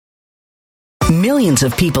Millions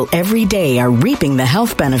of people every day are reaping the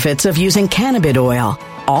health benefits of using cannabis oil,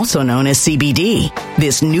 also known as CBD.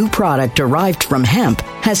 This new product derived from hemp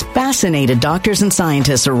has fascinated doctors and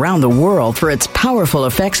scientists around the world for its powerful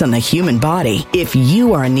effects on the human body. If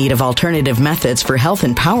you are in need of alternative methods for health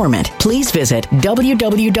empowerment, please visit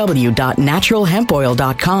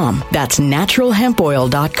www.naturalhempoil.com. That's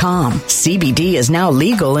naturalhempoil.com. CBD is now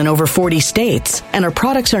legal in over 40 states, and our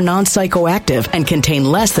products are non-psychoactive and contain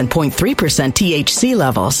less than 0.3% THC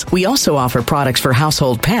levels. We also offer products for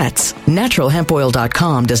household pets.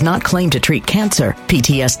 Naturalhempoil.com does not claim to treat cancer,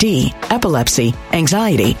 PTSD, epilepsy,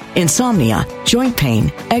 anxiety, insomnia, joint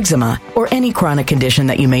pain, eczema, or any chronic condition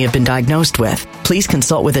that you may have been diagnosed with. Please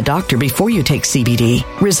consult with a doctor before you take CBD.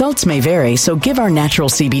 Results may vary, so give our natural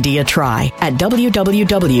CBD a try at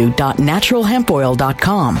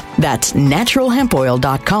www.naturalhempoil.com. That's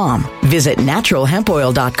naturalhempoil.com. Visit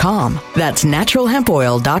naturalhempoil.com. That's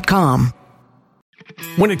naturalhempoil.com.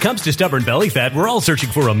 When it comes to stubborn belly fat, we're all searching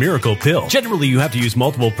for a miracle pill. Generally, you have to use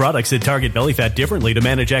multiple products that target belly fat differently to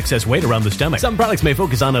manage excess weight around the stomach. Some products may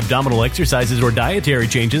focus on abdominal exercises or dietary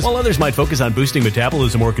changes, while others might focus on boosting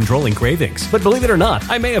metabolism or controlling cravings. But believe it or not,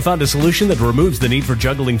 I may have found a solution that removes the need for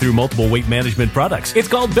juggling through multiple weight management products. It's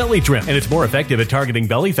called Belly Trim, and it's more effective at targeting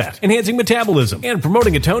belly fat, enhancing metabolism, and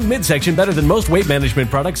promoting a toned midsection better than most weight management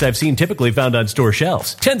products I've seen typically found on store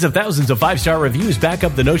shelves. Tens of thousands of 5-star reviews back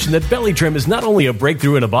up the notion that Belly Trim is not only a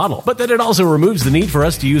breakthrough in a bottle, but that it also removes the need for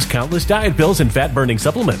us to use countless diet pills and fat-burning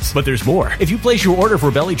supplements. But there's more. If you place your order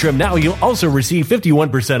for Belly Trim now, you'll also receive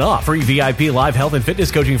 51% off, free VIP live health and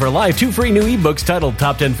fitness coaching for life, 2 free new ebooks titled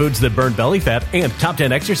Top 10 Foods That Burn Belly Fat and Top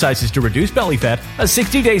 10 Exercises to Reduce Belly Fat, a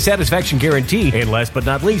 60-day satisfaction guarantee, and last but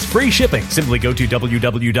not least, free shipping. Simply go to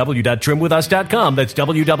www.trimwithus.com. That's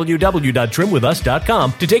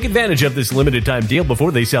www.trimwithus.com to take advantage of this limited time deal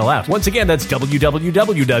before they sell out. Once again, that's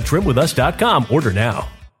www.trimwithus.com. Order now.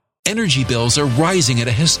 Energy bills are rising at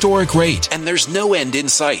a historic rate, and there's no end in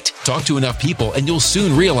sight. Talk to enough people, and you'll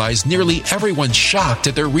soon realize nearly everyone's shocked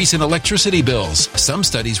at their recent electricity bills. Some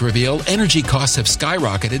studies reveal energy costs have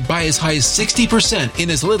skyrocketed by as high as 60%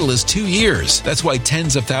 in as little as 2 years. That's why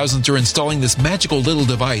tens of thousands are installing this magical little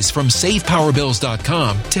device from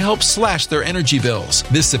SavePowerBills.com to help slash their energy bills.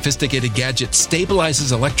 This sophisticated gadget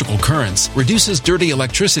stabilizes electrical currents, reduces dirty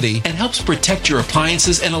electricity, and helps protect your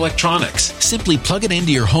appliances and electronics. Simply plug it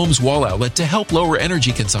into your home's wall outlet to help lower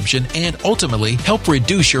energy consumption and ultimately help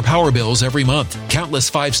reduce your power bills every month.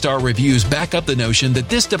 Countless 5-star reviews back up the notion that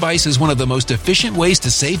this device is one of the most efficient ways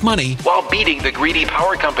to save money while beating the greedy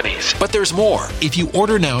power companies. But there's more. If you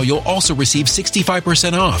order now, you'll also receive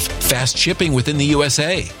 65% off, fast shipping within the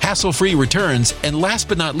USA, hassle-free returns, and last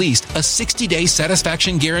but not least, a 60-day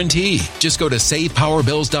satisfaction guarantee. Just go to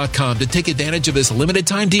SavePowerBills.com to take advantage of this limited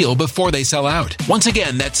time deal before they sell out. Once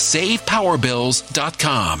again, that's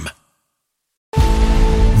SavePowerBills.com.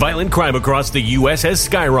 Violent crime across the U.S. has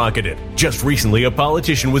skyrocketed. Just recently, a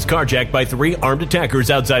politician was carjacked by 3 armed attackers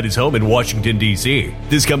outside his home in Washington, D.C.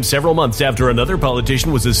 This comes several months after another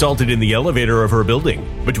politician was assaulted in the elevator of her building.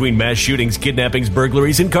 Between mass shootings, kidnappings,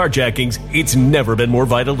 burglaries, and carjackings, it's never been more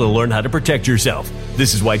vital to learn how to protect yourself.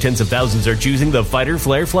 This is why tens of thousands are choosing the Fighter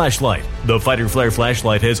Flare flashlight. The Fighter Flare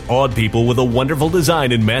flashlight has awed people with a wonderful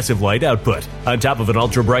design and massive light output. On top of an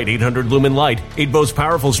ultra-bright 800-lumen light, it boasts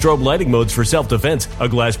powerful strobe lighting modes for self-defense, a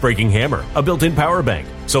glass-breaking hammer, a built-in power bank,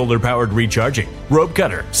 solar-powered recharging, rope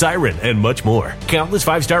cutter, siren, and much more. Countless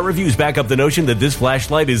 5-star reviews back up the notion that this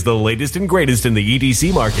flashlight is the latest and greatest in the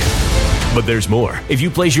EDC market. But there's more. If you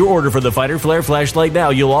place your order for the Fighter Flare flashlight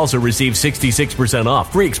now, you'll also receive 66%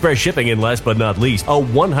 off, free express shipping, and last but not least, a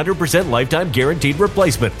 100% lifetime guaranteed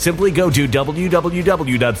replacement. Simply go to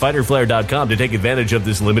www.fighterflare.com to take advantage of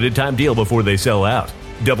this limited time deal before they sell out.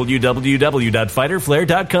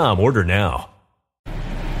 www.fighterflare.com. Order now.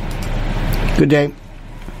 Good day.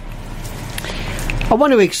 I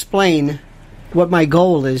want to explain what my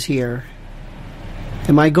goal is here.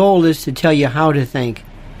 And my goal is to tell you how to think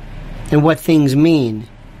and what things mean,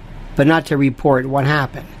 but not to report what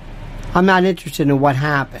happened. I'm not interested in what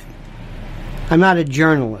happened. I'm not a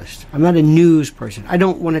journalist. I'm not a news person. I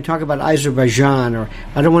don't want to talk about Azerbaijan, or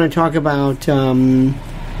I don't want to talk about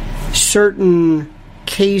certain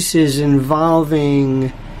cases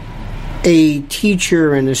involving a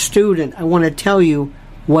teacher and a student. I want to tell you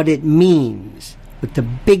what it means, what the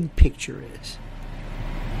big picture is.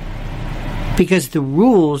 Because the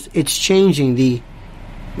rules, it's changing.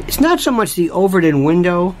 It's not so much the Overton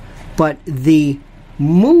window, but the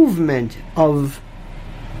movement of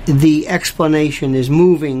the explanation is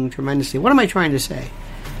moving tremendously. What am I trying to say?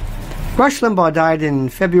 Rush Limbaugh died in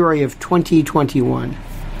February of 2021.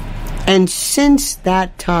 And since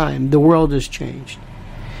that time, the world has changed.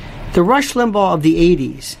 The Rush Limbaugh of the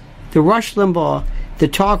 80s, the Rush Limbaugh, the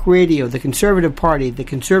talk radio, the conservative party, the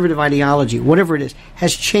conservative ideology, whatever it is,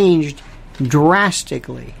 has changed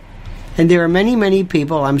drastically. And there are many, many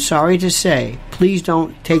people, I'm sorry to say, please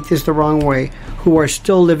don't take this the wrong way, who are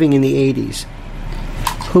still living in the 80s,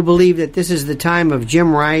 who believe that this is the time of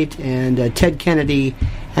Jim Wright and Ted Kennedy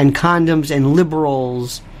and condoms and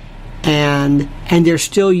liberals, and they're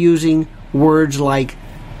still using words like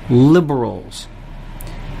liberals.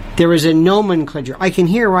 There is a nomenclature I can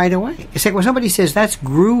hear right away. It's like when somebody says, that's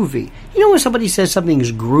groovy. You know when somebody says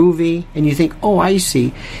something's groovy, and you think, oh, I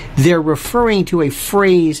see. They're referring to a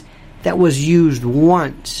phrase that was used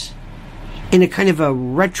once in a kind of a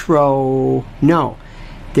retro... No.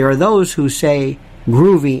 There are those who say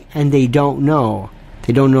groovy, and they don't know.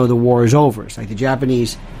 They don't know the war is over. It's like the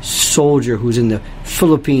Japanese soldier who's in the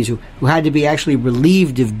Philippines who had to be actually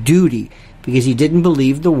relieved of duty because he didn't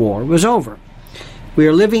believe the war was over. We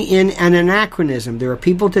are living in an anachronism. There are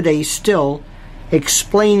people today still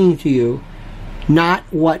explaining to you not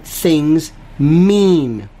what things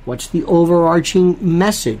mean. What's the overarching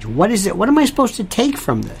message? What is it? What am I supposed to take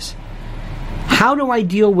from this? How do I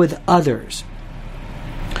deal with others?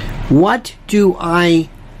 What do I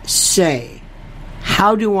say?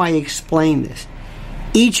 How do I explain this?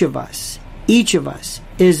 Each of us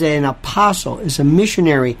is an apostle, is a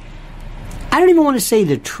missionary. I don't even want to say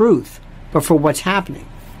the truth, but for what's happening.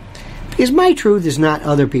 Because my truth is not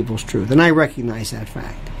other people's truth, and I recognize that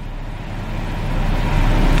fact.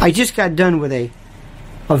 I just got done with a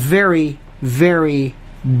very, very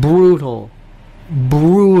brutal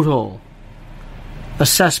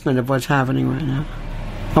assessment of what's happening right now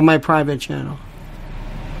on my private channel.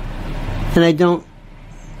 And I don't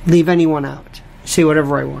leave anyone out. Say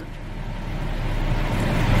whatever I want.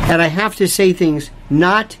 And I have to say things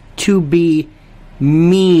not to be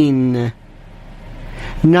mean,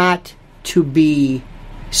 not to be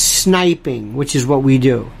sniping, which is what we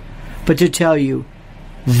do, but to tell you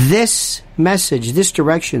this message, this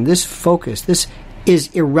direction, this focus, this is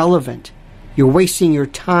irrelevant. You're wasting your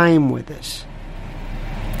time with this.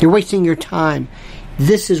 You're wasting your time.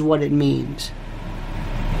 This is what it means.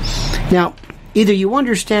 Now, either you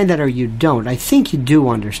understand that or you don't. I think you do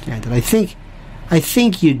understand it. I think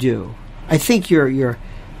you do. I think you're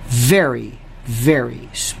very, very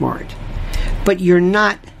smart. But you're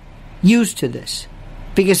not used to this.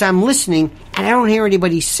 Because I'm listening and I don't hear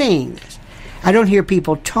anybody saying this. I don't hear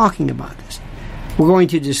people talking about this. We're going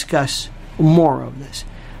to discuss more of this.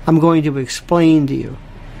 I'm going to explain to you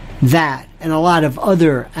that and a lot of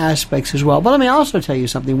other aspects as well. But let me also tell you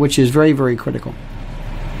something which is very, very critical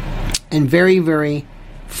and very, very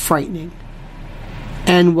frightening.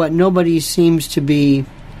 And what nobody seems to be,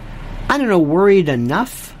 I don't know, worried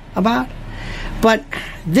enough about. But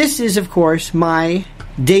this is, of course, my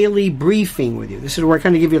daily briefing with you. This is where I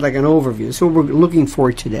kind of give you like an overview. This is what we're looking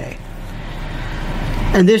for today.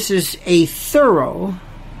 And this is a thorough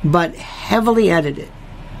but heavily edited,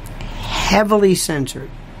 heavily censored,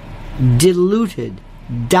 diluted,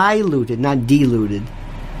 not diluted.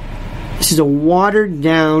 This is a watered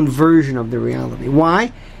down version of the reality.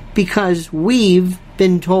 Why? Because we've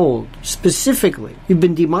been told specifically, we've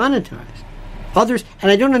been demonetized. Others,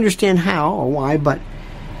 and I don't understand how or why, but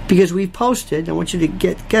because we've posted, I want you to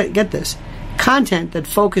get this, content that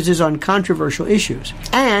focuses on controversial issues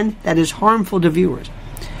and that is harmful to viewers.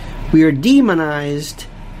 We are demonized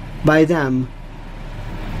by them,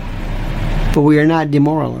 but we are not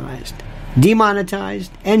demoralized. Demonetized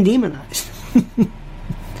and demonized.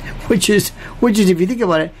 which is, if you think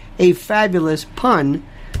about it, a fabulous pun,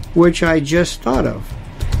 which I just thought of.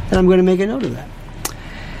 And I'm going to make a note of that.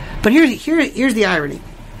 But here's the irony.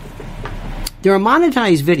 There are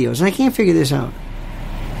monetized videos, and I can't figure this out,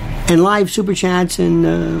 and live super chats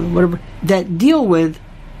and whatever, that deal with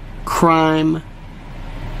crime,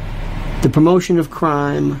 the promotion of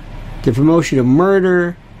crime, the promotion of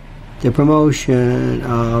murder, the promotion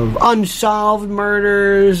of unsolved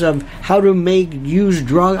murders, of how to use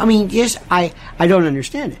drugs. I mean, yes, I don't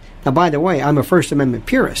understand it. Now, by the way, I'm a First Amendment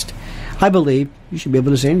purist. I believe you should be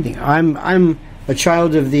able to say anything. I'm a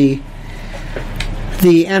child of the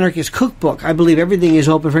anarchist cookbook. I believe everything is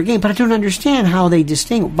open for game, but I don't understand how they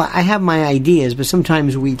distinguish. But I have my ideas, but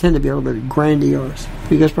sometimes we tend to be a little bit grandiose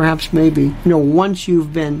because perhaps maybe, once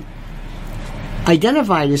you've been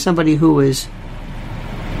identified as somebody who is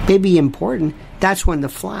maybe important, that's when the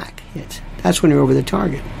flack hits. That's when you're over the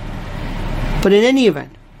target. But in any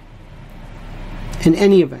event,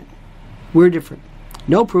 we're different.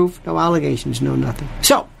 No proof, no allegations, no nothing.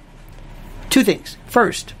 So, two things.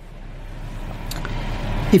 First,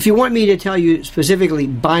 If you want me to tell you specifically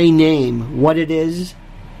by name what it is,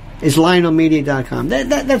 it's LionelMedia.com.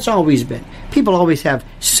 That's always been. People always have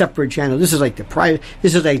separate channels. This is like the private.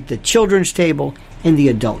 This is like the children's table and the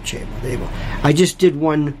adult table. I just did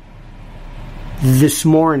one this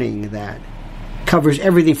morning that covers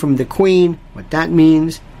everything from the Queen, what that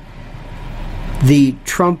means, the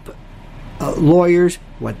Trump lawyers,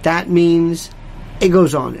 what that means. It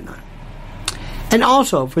goes on and on. And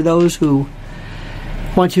also for those who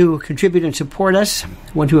want to contribute and support us,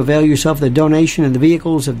 want to avail yourself of the donation and the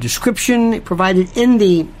vehicles of description provided in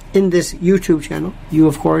this YouTube channel. You,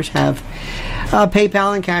 of course, have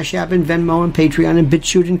PayPal and Cash App and Venmo and Patreon and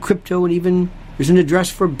BitChute and crypto, and even there's an address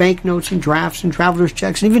for banknotes and drafts and traveler's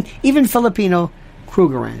checks and even Filipino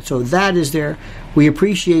Krugerrand. So that is there. We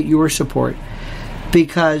appreciate your support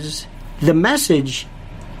because the message,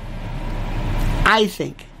 I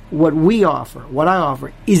think, what I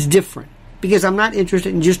offer is different. Because I'm not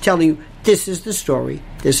interested in just telling you, this is the story,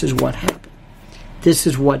 this is what happened. This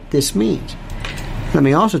is what this means. Let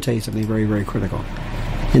me also tell you something very, very critical.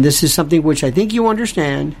 And this is something which I think you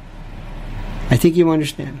understand.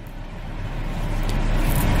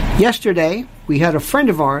 Yesterday, we had a friend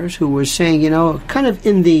of ours who was saying, kind of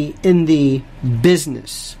in the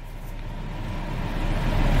business,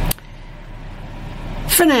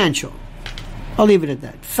 financial, I'll leave it at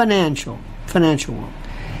that, financial world.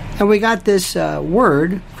 And we got this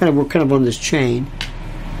word, kind of on this chain,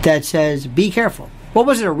 that says, be careful. What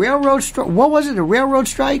was it, a railroad strike?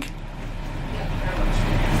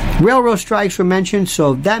 Railroad strikes were mentioned,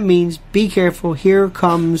 so that means be careful. Here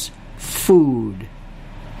comes food.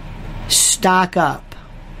 Stock up.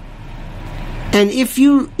 And if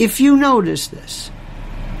you notice this,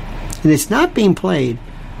 and it's not being played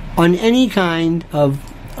on any kind of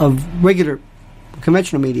regular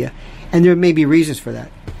conventional media, and there may be reasons for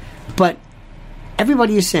that, but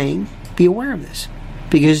everybody is saying, be aware of this,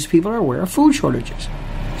 because people are aware of food shortages.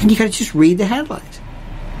 And you got to just read the headlines.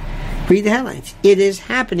 Read the headlines. It is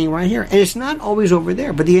happening right here. And it's not always over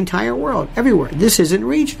there, but the entire world, everywhere. This isn't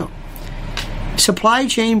regional. Supply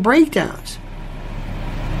chain breakdowns.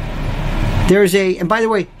 And by the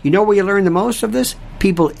way, you know where you learn the most of this?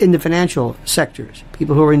 People in the financial sectors,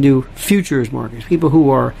 people who are into futures markets, people who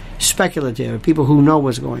are speculative, people who know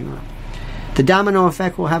what's going on. The domino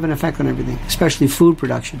effect will have an effect on everything, especially food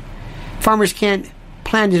production. Farmers can't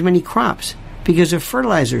plant as many crops because of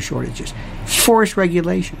fertilizer shortages, forest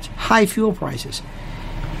regulations, high fuel prices.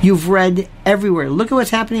 You've read everywhere. Look at what's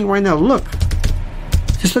happening right now.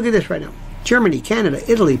 Just look at this right now. Germany, Canada,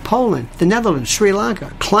 Italy, Poland, the Netherlands, Sri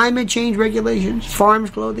Lanka, climate change regulations, farms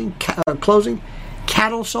closing,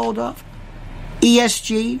 cattle sold off,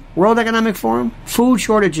 ESG, World Economic Forum, food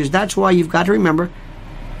shortages. That's why you've got to remember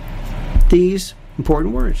these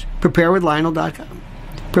important words. Preparewithlionel.com.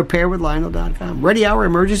 Preparewithlionel.com. Ready Hour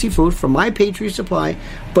emergency food from My Patriot Supply,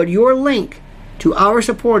 but your link to our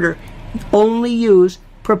supporter, only use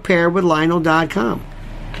preparewithlionel.com.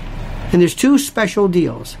 And there's two special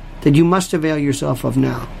deals that you must avail yourself of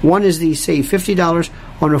now. One is the save $50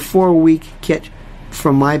 on a 4-week kit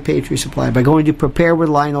from My Patriot Supply by going to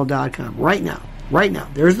preparewithlionel.com right now.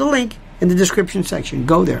 There's the link in the description section.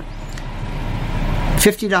 Go there.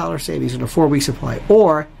 $50 savings on a 4-week supply,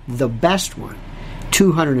 or the best one,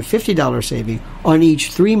 $250 saving on each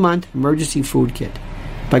 3-month emergency food kit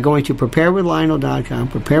by going to preparewithlionel.com.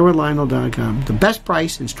 Preparewithlionel.com. The best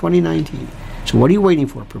price since 2019. So what are you waiting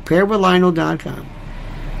for? Preparewithlionel.com.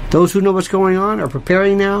 Those who know what's going on are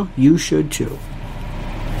preparing now. You should too.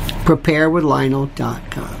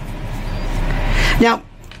 Preparewithlionel.com. Now,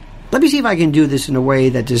 let me see if I can do this in a way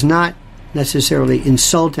that does not necessarily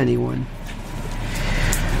insult anyone.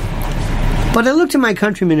 But I look to my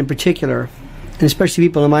countrymen in particular, and especially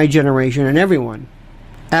people in my generation and everyone,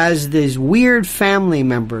 as these weird family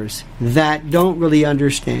members that don't really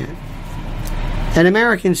understand. And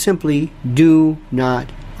Americans simply do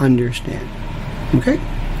not understand. Okay?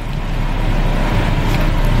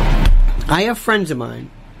 I have friends of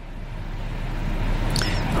mine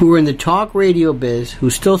who are in the talk radio biz who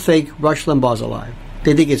still think Rush Limbaugh's alive.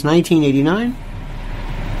 They think it's 1989.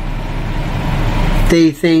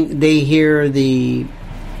 They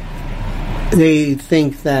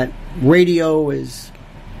think that radio is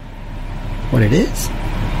what it is.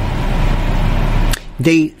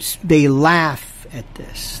 They laugh at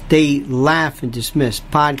this. They laugh and dismiss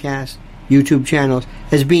podcasts, YouTube channels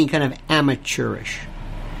as being kind of amateurish.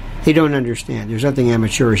 They don't understand. There's nothing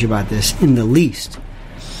amateurish about this in the least.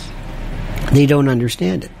 They don't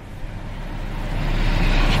understand it.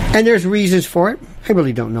 And there's reasons for it. I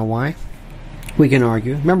really don't know why. We can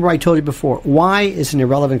argue. Remember I told you before, why is an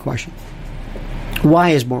irrelevant question. Why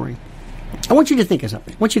is boring? I want you to think of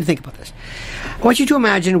something. I want you to think about this. I want you to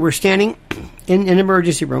imagine we're standing in an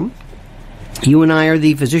emergency room. You and I are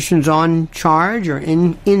the physicians on charge, or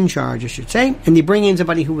in charge, I should say, and they bring in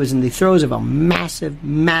somebody who was in the throes of a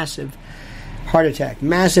massive heart attack,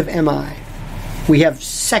 massive MI. We have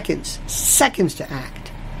seconds to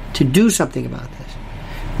act, to do something about this.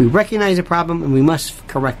 We recognize a problem and we must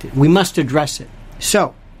correct it. We must address it.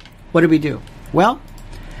 So, what do? Well,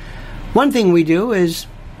 one thing we do is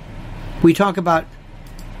we talk about,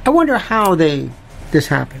 I wonder how this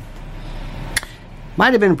happened.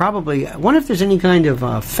 Might have been probably, I wonder if there's any kind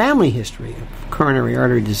of family history of coronary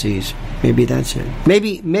artery disease. Maybe that's it.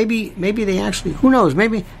 Maybe they actually, who knows,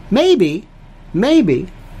 maybe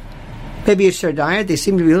it's their diet. They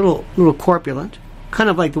seem to be a little corpulent, kind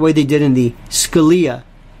of like the way they did in the Scalia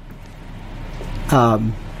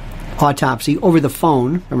autopsy over the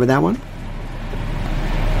phone. Remember that one?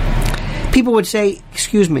 People would say,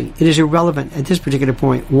 excuse me, it is irrelevant at this particular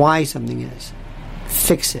point why something is.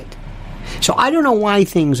 Fix it. So I don't know why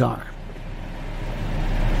things are.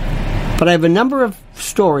 But I have a number of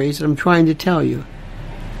stories that I'm trying to tell you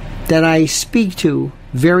that I speak to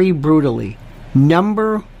very brutally.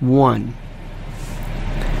 Number one,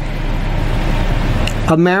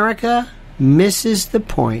 America misses the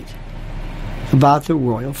point about the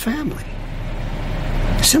royal family.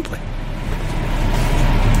 Simply.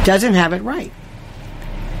 Doesn't have it right.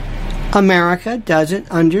 America doesn't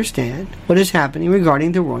understand what is happening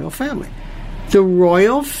regarding the royal family. The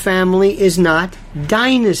royal family is not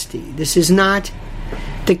dynasty. This is not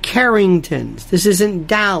the Carringtons. This isn't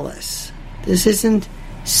Dallas. This isn't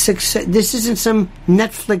success. This isn't some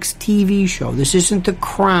Netflix TV show. This isn't The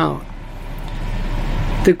Crown.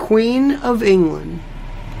 The Queen of England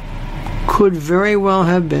could very well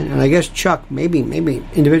have been, and I guess Chuck, maybe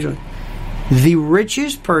individually, the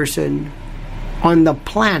richest person on the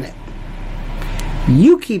planet.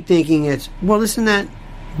 You keep thinking it's, well, isn't that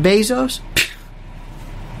Bezos?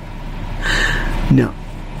 No.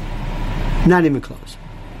 Not even close.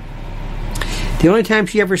 The only time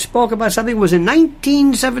she ever spoke about something was in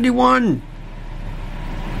 1971.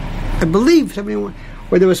 I believe 71,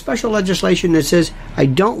 where there was special legislation that says, I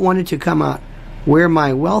don't want it to come out where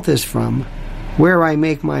my wealth is from, where I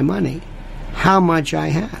make my money, how much I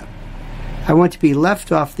have. I want to be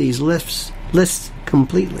left off these lists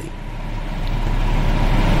completely.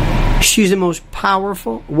 She's the most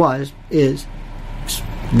powerful, is,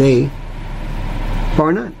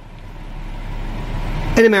 bar none.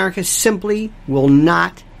 And America simply will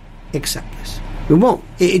not accept this. It won't.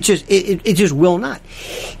 It just will not.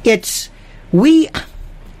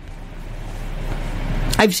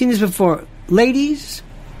 I've seen this before. Ladies,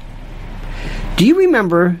 do you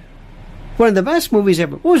remember one of the best movies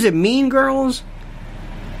ever? What was it, Mean Girls?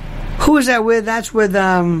 Who was that with? That's with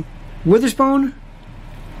Witherspoon?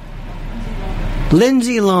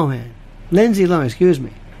 Lindsay Lohan, excuse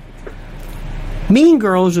me. Mean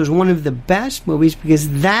Girls was one of the best movies because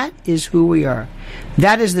that is who we are.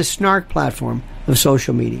 That is the snark platform of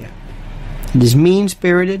social media. It is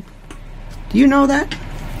mean-spirited. Do you know that?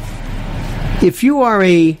 If you are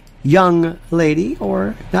a young lady,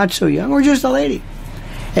 or not so young, or just a lady,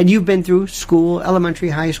 and you've been through school, elementary,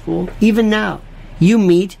 high school, even now, you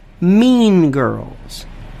meet mean girls.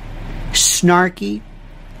 Snarky,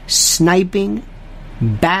 sniping,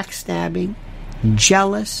 backstabbing,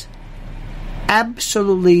 jealous,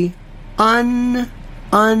 absolutely you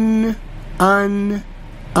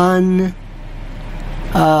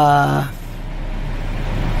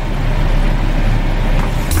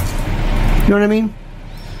know what I mean?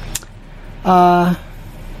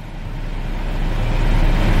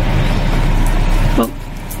 Well,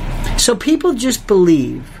 so people just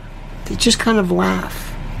believe. They just kind of laugh.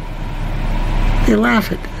 They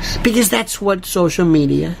laugh at this because that's what social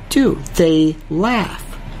media do. They laugh.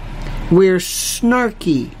 We're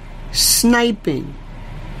snarky, sniping.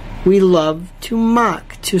 We love to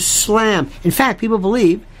mock, to slam. In fact, people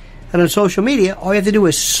believe that on social media, all you have to do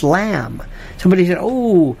is slam. Somebody said,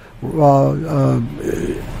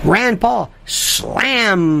 Rand Paul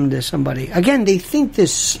slammed somebody. Again, they think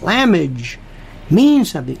this slammage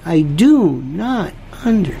means something. I do not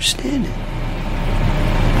understand it.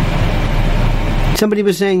 Somebody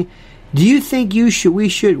was saying, do you think we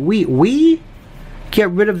should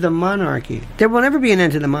get rid of the monarchy? There will never be an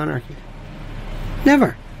end to the monarchy.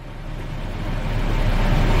 Never.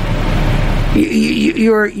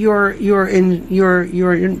 You're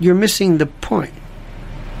missing the point.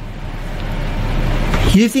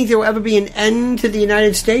 You think there will ever be an end to the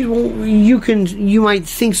United States? Well, you might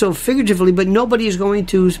think so figuratively, but nobody is going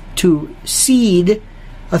to cede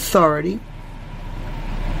authority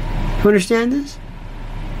You understand this?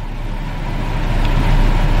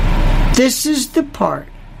 This is the part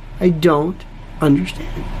I don't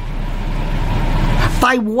understand.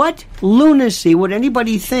 By what lunacy would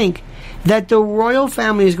anybody think that the royal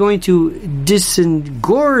family is going to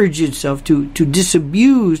disengorge itself, to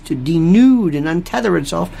disabuse, to denude and untether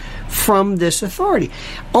itself from this authority?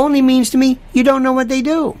 Only means to me, you don't know what they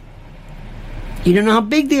do. You don't know how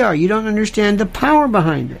big they are. You don't understand the power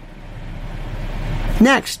behind it.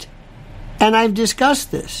 Next, and I've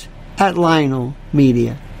discussed this at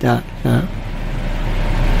LionelMedia.com.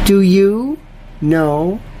 Do you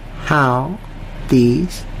know how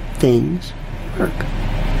these things work?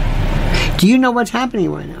 Do you know what's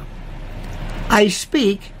happening right now? I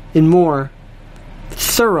speak in more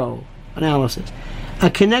thorough analysis. A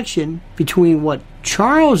connection between what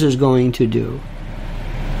Charles is going to do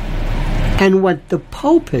and what the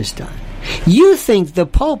Pope has done. You think the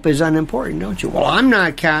Pope is unimportant, don't you? Well, I'm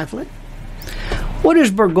not Catholic. What does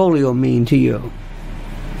Bergoglio mean to you?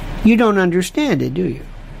 You don't understand it, do you?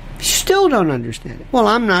 Still don't understand it. Well,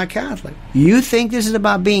 I'm not Catholic. You think this is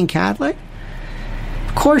about being Catholic?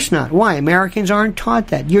 Of course not. Why? Americans aren't taught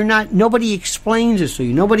that. Nobody explains this to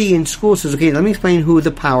you. Nobody in school says, okay, let me explain who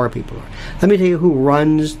the power people are. Let me tell you who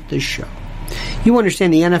runs the show. You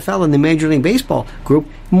understand the NFL and the Major League Baseball group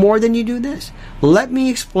more than you do this. Let me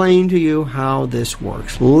explain to you how this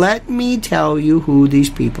works. Let me tell you who these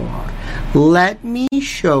people are. Let me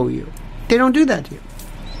show you. They don't do that to you.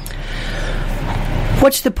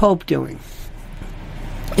 What's the Pope doing?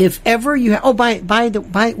 If ever you have,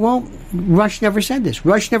 Rush never said this.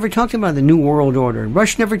 Rush never talked about the New World Order.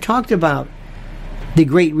 Rush never talked about the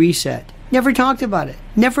Great Reset. Never talked about it.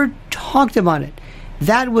 Never talked about it.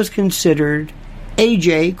 That was considered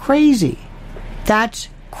AJ crazy. That's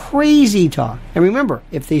crazy talk. And remember,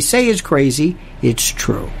 if they say it's crazy, it's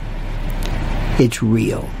true. It's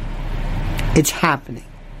real. It's happening.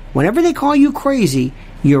 Whenever they call you crazy,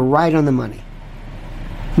 you're right on the money.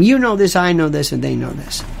 You know this, I know this, and they know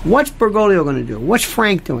this. What's Bergoglio going to do? What's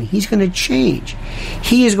Frank doing? He's going to change.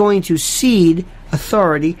 He is going to cede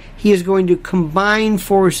authority. He is going to combine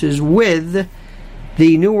forces with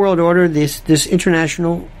the New World Order, this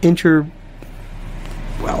international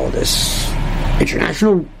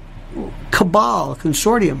cabal,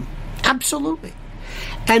 consortium. Absolutely.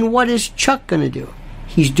 And what is Chuck going to do?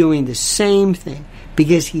 He's doing the same thing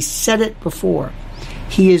because he said it before.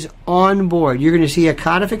 He is on board. You're going to see a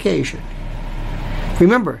codification.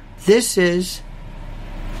 Remember, this is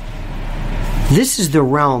the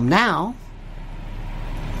realm now.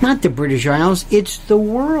 Not the British Isles. It's the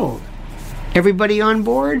world. Everybody on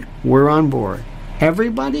board? We're on board.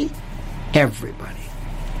 Everybody? Everybody.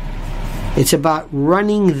 It's about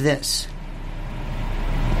running this.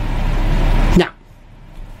 Now,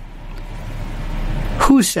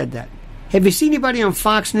 who said that? Have you seen anybody on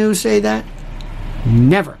Fox News say that?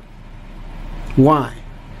 Never. Why?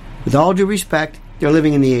 With all due respect, they're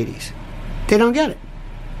living in the 80s. They don't get it.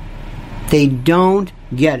 They don't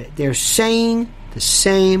get it. They're saying the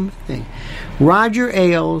same thing. Roger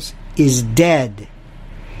Ailes is dead.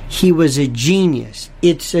 He was a genius.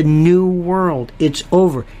 It's a new world. It's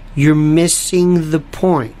over. You're missing the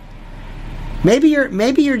point. Maybe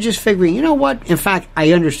you're just figuring, you know what? In fact,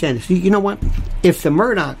 I understand this. You know what? If the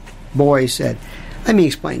Murdoch boys said, let me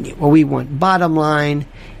explain to you what we want. Bottom line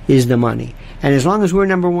is the money. And as long as we're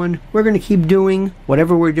number one, we're going to keep doing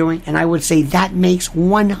whatever we're doing. And I would say that makes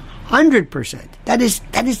 100%. That is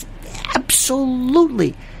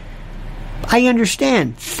absolutely. I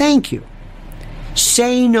understand. Thank you.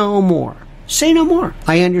 Say no more. Say no more.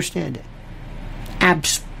 I understand it.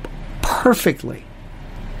 Perfectly.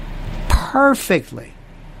 Perfectly.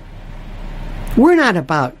 We're not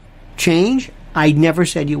about change. I never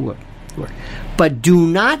said you would. But do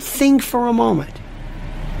not think for a moment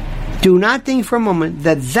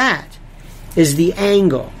that is the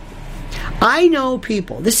angle. I know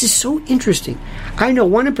people, this is so interesting. I know a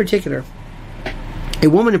woman in particular,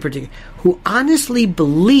 who honestly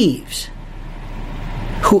believes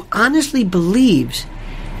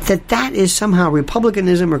that is somehow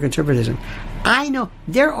republicanism or conservatism. I know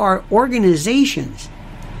there are organizations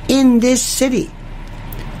in this city,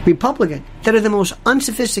 Republican, that are the most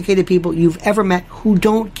unsophisticated people you've ever met who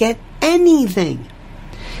don't get anything.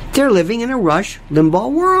 They're living in a Rush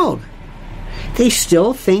Limbaugh world. They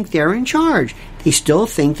still think they're in charge. They still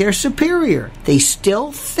think they're superior. They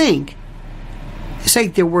still think it's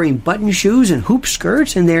like they're wearing button shoes and hoop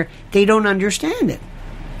skirts, and they don't understand it.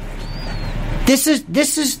 This is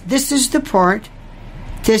the part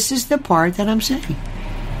that I'm saying.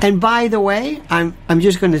 And by the way, I'm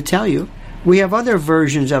just going to tell you, we have other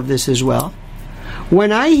versions of this as well.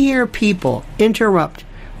 When I hear people interrupt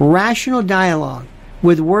rational dialogue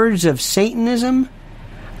with words of Satanism,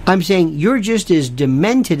 I'm saying you're just as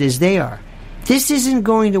demented as they are. This isn't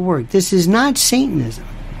going to work. This is not Satanism.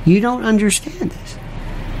 You don't understand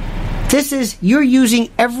this. You're using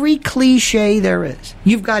every cliche there is.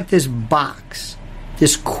 You've got this box,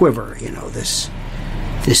 this quiver, this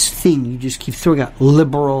thing you just keep throwing out.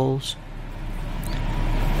 Liberals.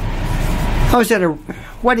 I was at a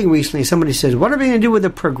wedding recently. Somebody said, what are we going to do with the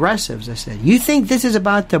progressives? I said, you think this is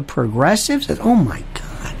about the progressives? I said, oh my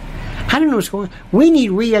God. I don't know what's going on. We need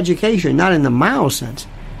re-education, not in the Mao sense.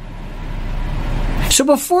 So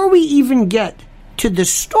before we even get to the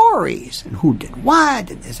stories and who did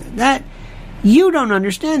what and this and that, you don't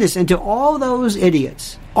understand this. And to all those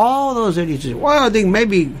idiots say, well, I think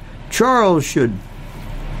maybe Charles should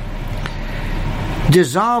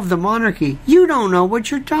dissolve the monarchy. You don't know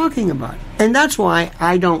what you're talking about. And that's why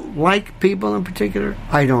I don't like people in particular.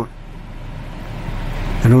 I don't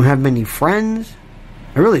have many friends.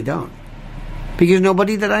 I really don't. Because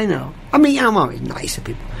nobody that I know. I mean, I'm always nice to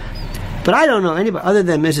people. But I don't know anybody other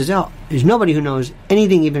than Mrs. L. There's nobody who knows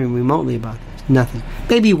anything even remotely about this. Nothing.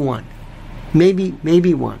 Maybe one.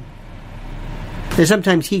 Maybe one. And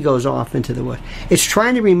sometimes he goes off into the woods. It's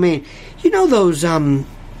trying to remain.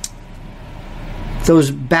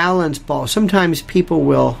 Those balance balls. Sometimes people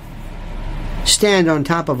will stand on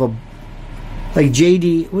top of like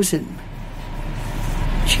J.D. Was it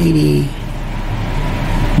J.D.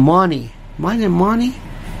 Monty?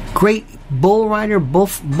 Great bull rider,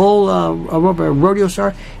 rodeo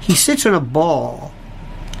star. He sits on a ball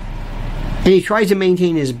and he tries to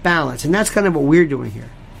maintain his balance. And that's kind of what we're doing here.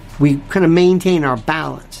 We kind of maintain our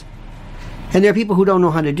balance. And there are people who don't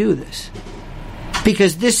know how to do this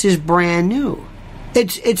because this is brand new.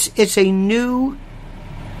 It's a new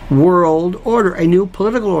world order, a new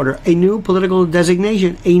political order, a new political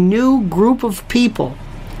designation, a new group of people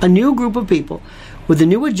with a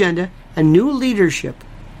new agenda, a new leadership.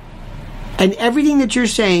 And everything that you're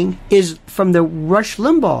saying is from the Rush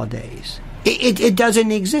Limbaugh days. It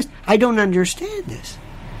doesn't exist. I don't understand this.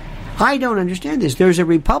 There's a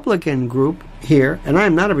Republican group here, and I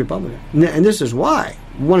am not a Republican. And this is why.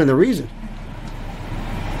 One of the reasons.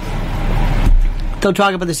 They'll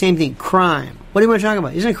talk about the same thing. Crime. What do you want to talk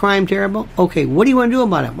about? Isn't crime terrible? Okay, what do you want to do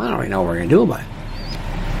about it? I don't really know what we're going to do about it.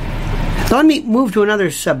 So let me move to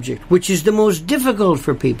another subject, which is the most difficult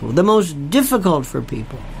for people. And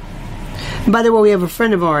by the way, we have a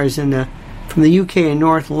friend of ours from the UK in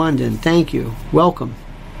North London. Thank you. Welcome.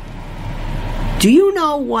 Do you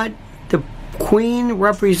know what the Queen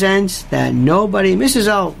represents that nobody... Mrs.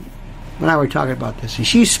 L and I were talking about this, and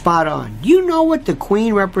she's spot on. Do you know what the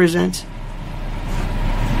Queen represents?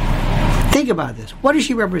 Think about this. What does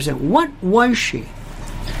she represent? What was she?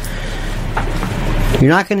 You're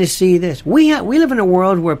not going to see this. We live in a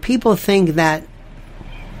world where people think that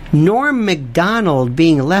Norm Macdonald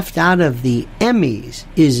being left out of the Emmys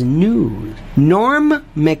is news. Norm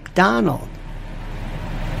Macdonald,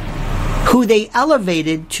 who they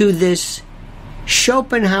elevated to this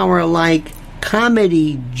Schopenhauer-like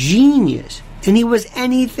comedy genius, and he was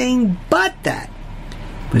anything but that.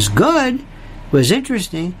 It was good, it was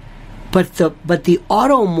interesting, but the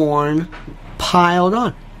automorn piled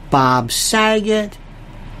on. Bob Saget.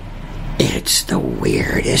 It's the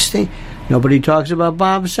weirdest thing. Nobody talks about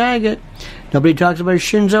Bob Saget. Nobody talks about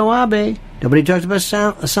Shinzo Abe. Nobody talks about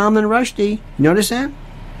Salman Rushdie. Notice that?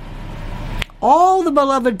 All the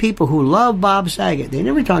beloved people who love Bob Saget, they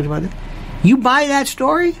never talked about it. You buy that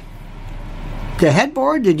story? The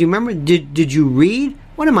headboard? Did you remember? Did you read?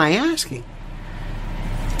 What am I asking?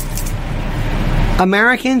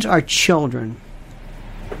 Americans are children.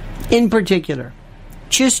 In particular.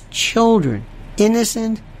 Just children.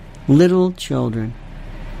 Innocent little children.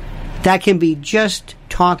 That can be just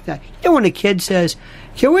talked at. You know when a kid says,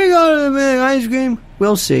 can we go to the ice cream?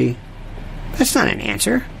 We'll see. That's not an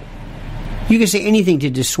answer. You can say anything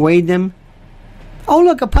to dissuade them. Oh,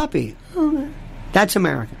 look, a puppy. Oh, that's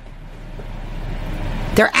America.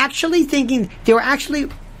 They're actually thinking, they were actually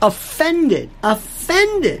offended.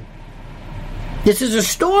 Offended. This is a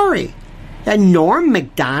story. That Norm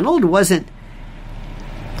Macdonald wasn't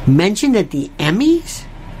mentioned at the Emmys?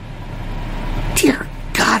 Dear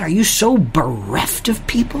God, are you so bereft of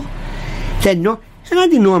people? And I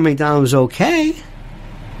think Norm Macdonald was okay.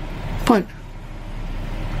 But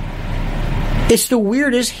it's the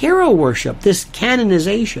weirdest hero worship, this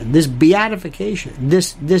canonization, this beatification,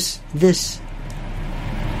 this.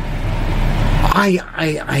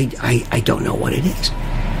 I don't know what it is.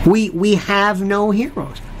 We have no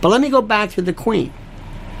heroes. But let me go back to the Queen.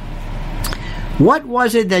 What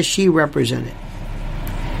was it that she represented?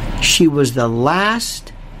 She was the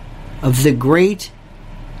last of the great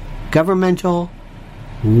governmental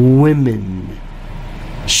women.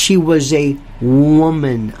 She was a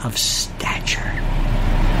woman of stature.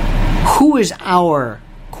 Who is our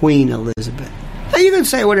Queen Elizabeth? Now you can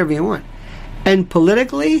say whatever you want. And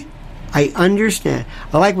politically, I understand.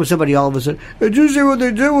 I like when somebody all of a sudden, did you see what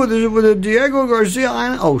they did with the Diego Garcia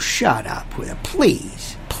Island? Oh, shut up with it.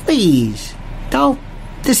 Please. Please. No,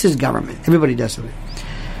 this is government. Everybody does something.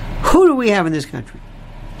 Who do we have in this country?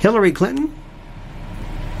 Hillary Clinton?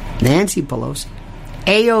 Nancy Pelosi?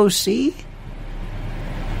 AOC?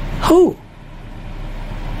 Who?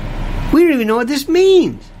 We don't even know what this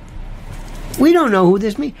means. We don't know who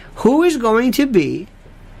this means. Who is going to be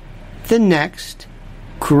the next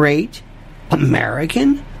great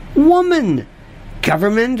American woman?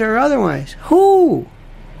 Government or otherwise? Who?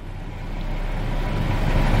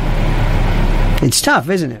 It's tough,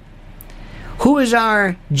 isn't it? Who is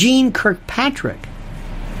our Jean Kirkpatrick?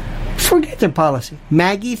 Forget the policy.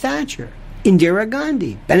 Maggie Thatcher, Indira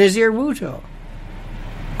Gandhi, Benazir Bhutto,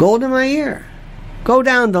 Golda Meir. Go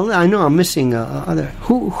down the list. I know I'm missing other.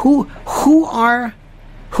 Who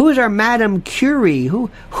is our Madame Curie?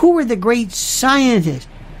 Who are the great scientists?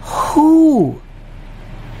 Who?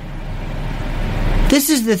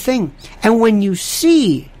 This is the thing. And when you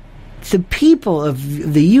see the people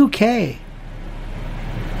of the UK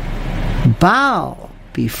bow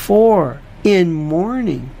before in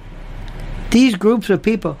mourning these groups of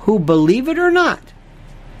people who, believe it or not,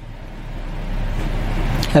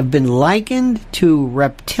 have been likened to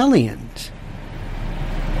reptilians.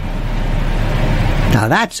 Now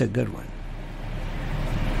that's a good one.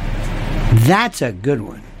 That's a good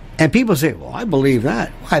one. And people say, well, I believe that.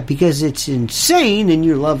 Why? Because it's insane and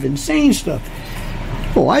you love insane stuff.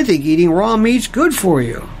 Well, I think eating raw meat's good for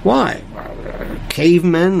you. Why?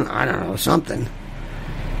 Cavemen? I don't know, something.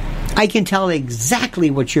 I can tell exactly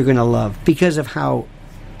what you're going to love because of how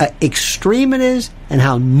extreme it is and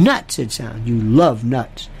how nuts it sounds. You love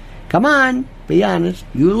nuts. Come on, be honest.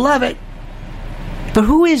 You love it. But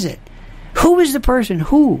who is it? Who is the person?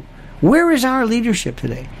 Who? Where is our leadership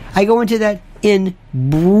today? I go into that in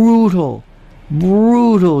brutal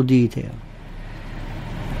detail.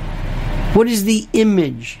 What is the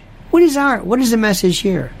image? What is the message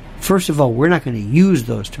here? First of all, we're not going to use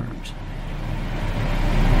those terms.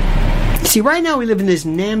 See, right now we live in this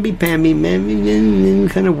namby-pamby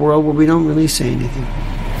kind of world where we don't really say anything.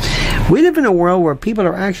 We live in a world where people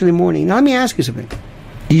are actually mourning. Now, let me ask you something.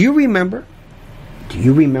 Do you remember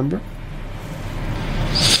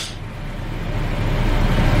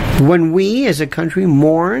when we as a country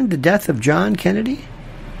mourned the death of John Kennedy?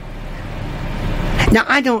 Now,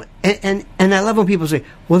 I don't, and I love when people say,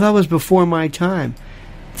 well, that was before my time.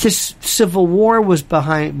 This Civil War was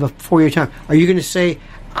before your time. Are you going to say,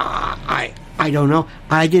 I don't know,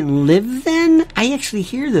 I didn't live then? I actually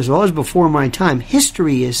hear this. Well, it was before my time.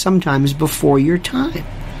 History is sometimes before your time.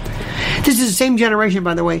 This is the same generation,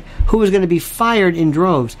 by the way, who was going to be fired in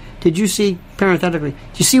droves. Did you see, parenthetically,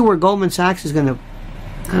 did you see where Goldman Sachs is going to,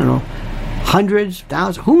 I don't know, hundreds,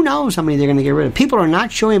 thousands, who knows how many they're going to get rid of? People are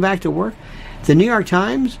not showing back to work. The New York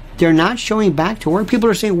Times, they're not showing back to work. People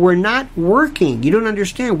are saying, we're not working. You don't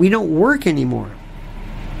understand. We don't work anymore.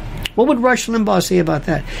 What would Rush Limbaugh say about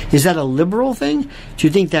that? Is that a liberal thing? Do you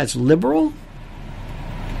think that's liberal?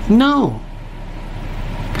 No.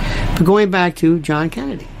 But going back to John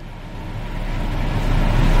Kennedy.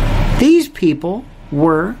 These people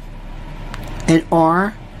were and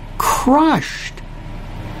are crushed.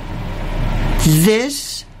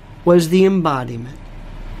 This was the embodiment,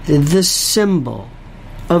 the symbol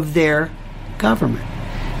of their government.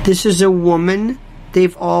 This is a woman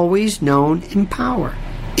they've always known in power.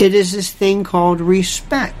 It is this thing called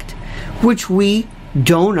respect, which we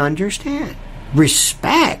don't understand.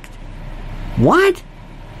 Respect? What?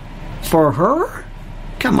 For her?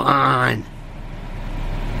 Come on.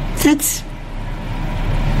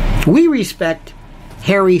 We respect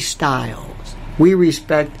Harry Styles. We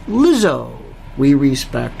respect Lizzo. We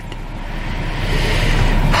respect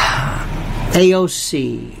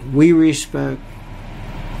AOC. We respect...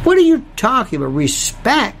 What are you talking about?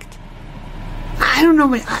 Respect? I don't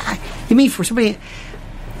know. You mean for somebody...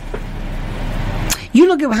 You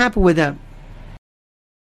look at what happened with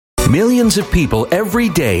Millions of people every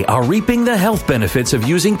day are reaping the health benefits of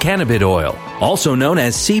using cannabis oil, also known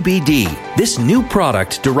as CBD. This new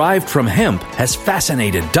product derived from hemp has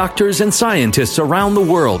fascinated doctors and scientists around the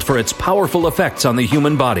world for its powerful effects on the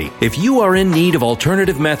human body. If you are in need of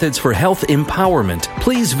alternative methods for health empowerment,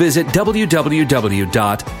 please visit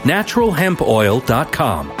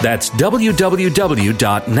www.naturalhempoil.com. That's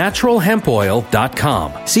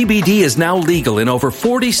www.naturalhempoil.com. CBD is now legal in over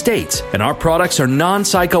 40 states, and our products are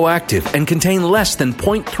non-psychoactive and contain less than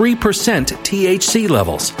 0.3% THC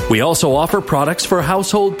levels. We also offer products for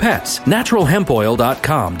household pets.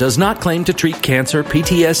 NaturalHempOil.com does not claim to treat cancer,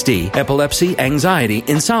 PTSD, epilepsy, anxiety,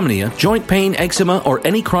 insomnia, joint pain, eczema, or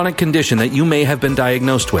any chronic condition that you may have been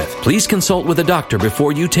diagnosed with. Please consult with a doctor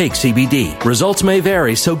before you take CBD. Results may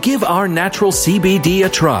vary, so give our natural CBD a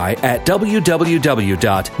try at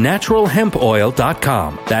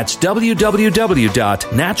www.naturalhempoil.com. That's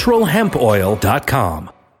www.naturalhempoil.com.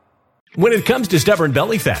 When it comes to stubborn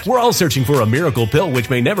belly fat, we're all searching for a miracle pill which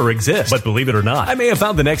may never exist. But believe it or not, I may have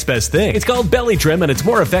found the next best thing. It's called Belly Trim, and it's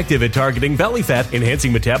more effective at targeting belly fat,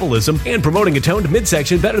 enhancing metabolism, and promoting a toned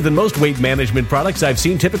midsection better than most weight management products I've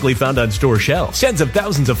seen typically found on store shelves. Tens of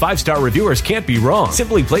thousands of 5-star reviewers can't be wrong.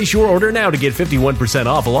 Simply place your order now to get 51%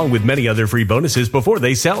 off along with many other free bonuses before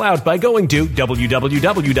they sell out by going to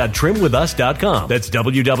www.trimwithus.com. That's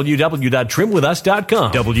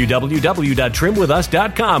www.trimwithus.com.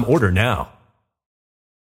 www.trimwithus.com. Order now.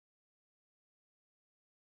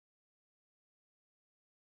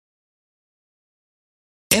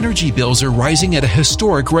 Energy bills are rising at a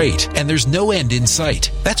historic rate, and there's no end in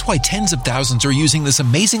sight. That's why tens of thousands are using this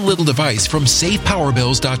amazing little device from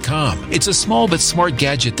SavePowerBills.com. It's a small but smart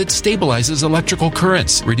gadget that stabilizes electrical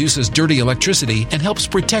currents, reduces dirty electricity, and helps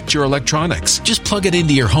protect your electronics. Just plug it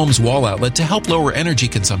into your home's wall outlet to help lower energy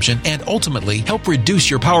consumption and ultimately help reduce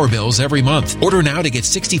your power bills every month. Order now to get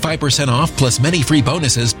 65% off plus many free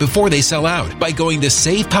bonuses before they sell out by going to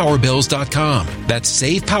SavePowerBills.com. That's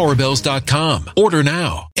SavePowerBills.com. Order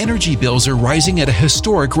now. Energy bills are rising at a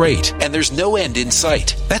historic rate, and there's no end in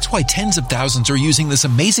sight. That's why tens of thousands are using this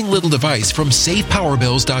amazing little device from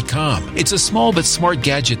SavePowerBills.com. It's a small but smart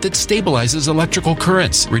gadget that stabilizes electrical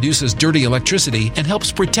currents, reduces dirty electricity, and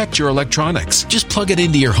helps protect your electronics. Just plug it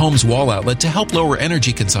into your home's wall outlet to help lower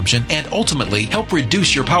energy consumption and ultimately help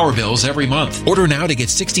reduce your power bills every month. Order now to get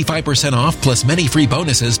 65% off plus many free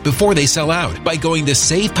bonuses before they sell out by going to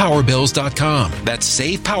SavePowerBills.com. That's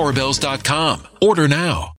SavePowerBills.com. Order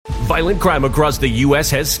now. Violent crime across the U.S.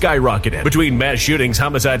 has skyrocketed. Between mass shootings,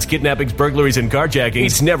 homicides, kidnappings, burglaries, and carjacking,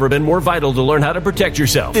 it's never been more vital to learn how to protect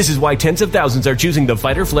yourself. This is why tens of thousands are choosing the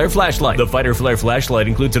Fighter Flare flashlight. The Fighter Flare flashlight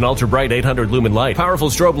includes an ultra-bright 800 lumen light, powerful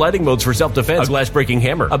strobe lighting modes for self-defense, a glass-breaking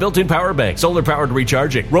hammer, a built-in power bank, solar-powered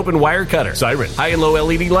recharging, rope and wire cutter, siren, high and low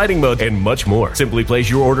LED lighting mode, and much more. Simply place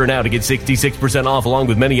your order now to get 66% off along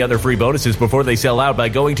with many other free bonuses before they sell out by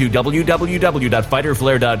going to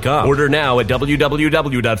www.fighterflare.com. Order now at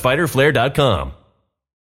www.fighterflare.com.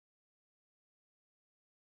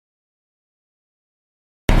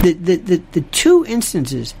 The two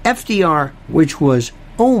instances, FDR, which was,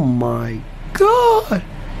 oh my God,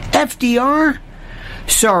 FDR?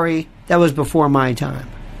 Sorry, that was before my time.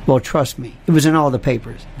 Well, trust me, it was in all the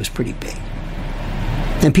papers. It was pretty big.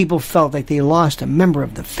 And people felt like they lost a member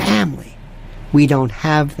of the family. We don't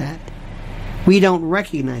have that. We don't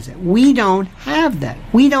recognize it. We don't have that.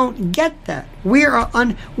 We don't get that. We are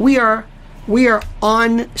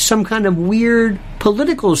on some kind of weird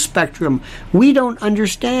political spectrum. We don't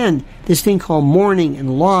understand this thing called mourning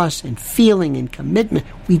and loss and feeling and commitment.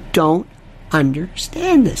 We don't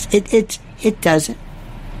understand this. It doesn't.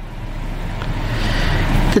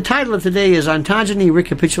 The title of today is Ontogeny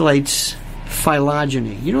Recapitulates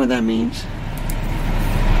Phylogeny. You know what that means?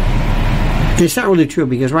 It's not really true,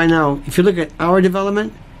 because right now, if you look at our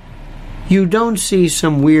development, you don't see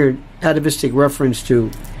some weird atavistic reference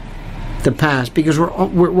to the past, because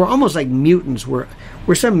we're almost like mutants. We're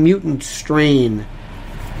some mutant strain.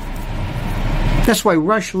 That's why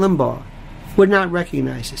Rush Limbaugh would not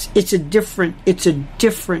recognize this. It's a different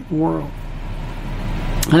world.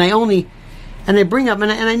 And I bring up,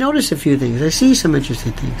 and I notice a few things. I see some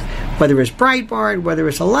interesting things. Whether it's Breitbart, whether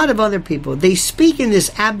it's a lot of other people, they speak in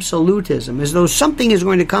this absolutism as though something is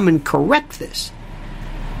going to come and correct this.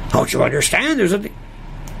 Don't you understand? There's a...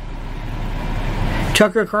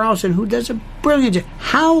 Tucker Carlson, who does a brilliant job.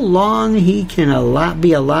 How long he can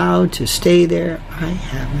be allowed to stay there, I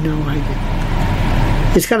have no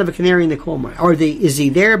idea. It's kind of a canary in the coal mine. Is he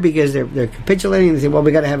there because they're capitulating? They say, well,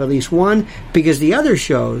 we got to have at least one, because the other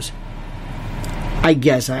shows, I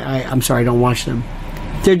guess, I'm sorry, I don't watch them.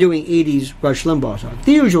 They're doing 80s Rush Limbaugh stuff.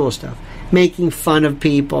 The usual stuff. Making fun of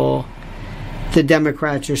people. The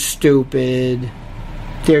Democrats are stupid.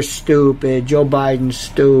 They're stupid. Joe Biden's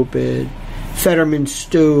stupid. Fetterman's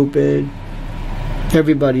stupid.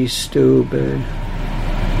 Everybody's stupid.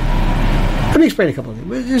 Let me explain a couple of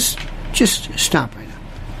things. Just stop right now.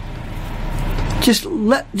 Just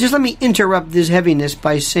let me interrupt this heaviness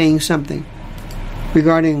by saying something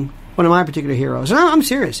regarding one of my particular heroes. And I'm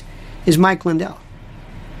serious. Is Mike Lindell.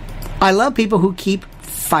 I love people who keep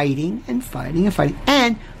fighting and fighting and fighting,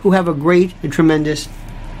 and who have a great and tremendous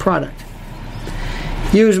product.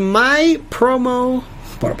 Use my promo,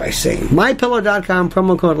 what am I saying? MyPillow.com,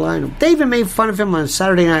 promo code Lionel. They even made fun of him on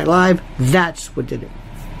Saturday Night Live. That's what did it.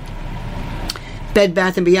 Bed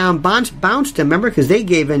Bath & Beyond bounced him, remember? Because they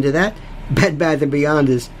gave into that. Bed Bath & Beyond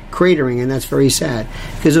is cratering, and that's very sad.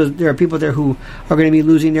 Because there are people there who are going to be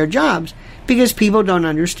losing their jobs because people don't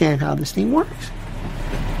understand how this thing works.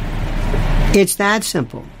 It's that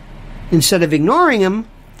simple. Instead of ignoring him,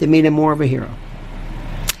 they made him more of a hero.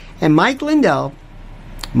 And Mike Lindell,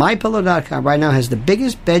 MyPillow.com, right now has the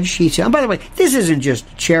biggest bed sheet sale. And by the way, this isn't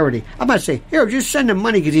just charity. I'm not saying, here, just send him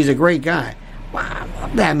money because he's a great guy. Wow,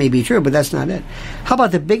 that may be true, but that's not it. How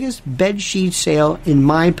about the biggest bed sheet sale in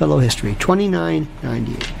My Pillow history?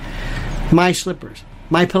 $29.98. My slippers,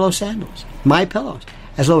 My Pillow sandals, My Pillows,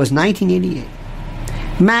 as low as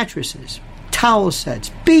 $19.88. Mattresses, towel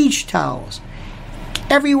sets, beach towels,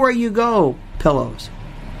 everywhere you go, pillows,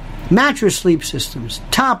 mattress sleep systems,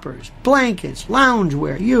 toppers, blankets,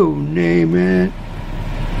 loungewear, you name it.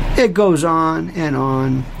 It goes on and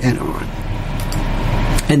on and on.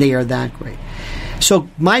 And they are that great. So,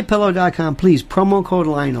 MyPillow.com, please, promo code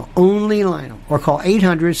Lionel, only Lionel, or call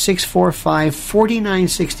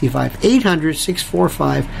 800-645-4965,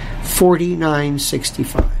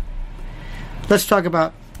 800-645-4965. Let's talk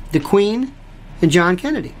about the Queen and John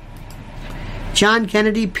Kennedy. John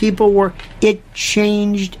Kennedy, it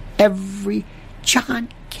changed John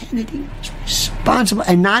Kennedy was responsible,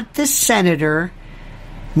 and not the senator,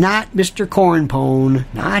 not Mr. Cornpone,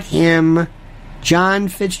 not him, John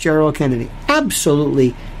Fitzgerald Kennedy.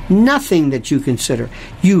 Absolutely nothing that you consider.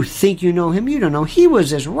 You think you know him, you don't know. He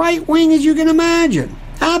was as right-wing as you can imagine.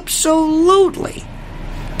 Absolutely.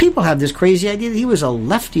 People have this crazy idea that he was a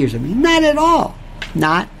lefty or something. Not at all.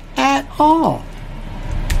 Not at all.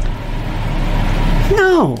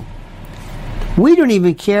 No. We don't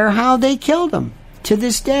even care how they killed him. To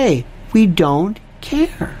this day, we don't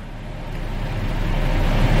care.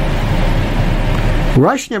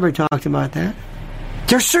 Rush never talked about that.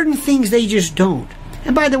 There are certain things they just don't.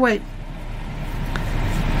 And by the way,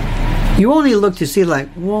 you only look to see like,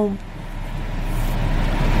 well,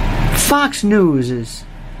 Fox News is...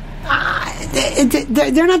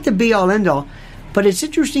 they're not the be-all, end-all. But it's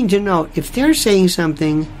interesting to note, if they're saying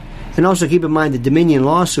something, and also keep in mind the Dominion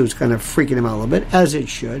lawsuit's kind of freaking them out a little bit, as it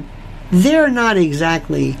should, they're not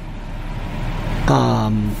exactly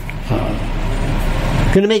going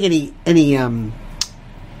to make any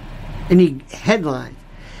headlines.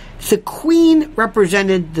 The Queen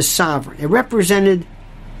represented the sovereign. It represented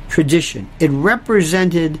tradition. It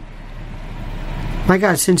represented, my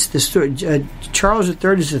God, since the Charles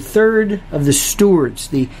III is the third of the stewards.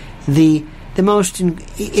 The most.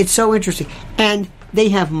 It's so interesting, and they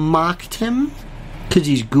have mocked him because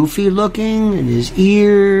he's goofy looking, and his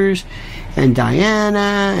ears, and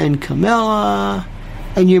Diana and Camilla,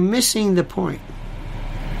 and you're missing the point.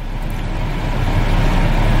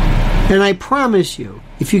 And I promise you,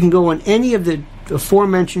 if you can go on any of the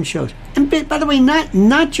aforementioned shows, and by the way,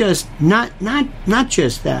 not just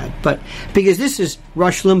that, but because this is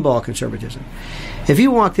Rush Limbaugh conservatism. If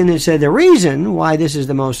you walked in and said the reason why this is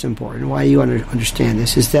the most important, why you understand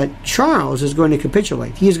this, is that Charles is going to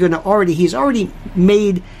capitulate. He's already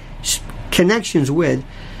made connections with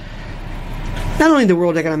not only the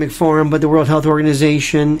World Economic Forum, but the World Health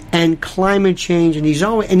Organization and climate change. And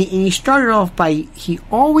he started off by, he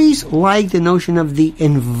always liked the notion of the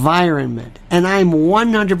environment. And I'm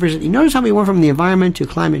 100%. You notice how we went from the environment to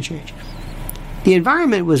climate change. The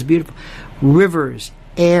environment was beautiful. Rivers,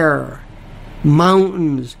 air,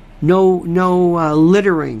 mountains, no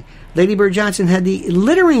littering. Lady Bird Johnson had the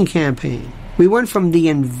littering campaign. We went from the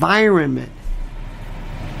environment.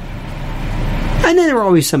 And then there were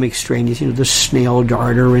always some extraneous, the snail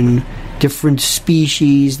darter and different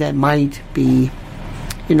species that might be,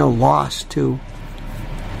 lost to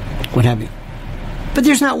what have you. But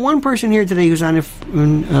there's not one person here today who's on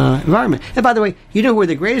environment. And by the way, you know who are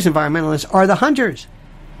the greatest environmentalists are the hunters.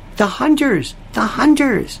 The hunters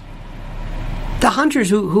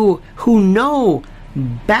who know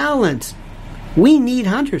balance. We need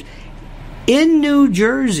hunters. In New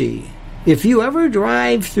Jersey, if you ever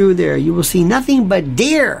drive through there, you will see nothing but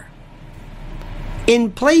deer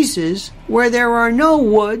in places where there are no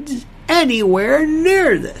woods anywhere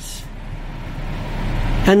near this.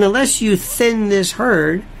 And unless you thin this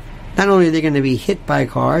herd, not only are they going to be hit by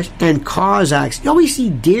cars and cause accidents. You always see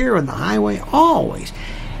deer on the highway, always.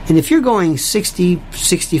 And if you're going 60,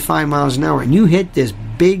 65 miles an hour and you hit this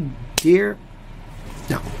big deer,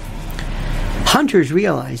 no. Hunters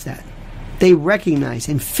realize that. They recognize,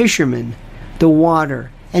 and fishermen, the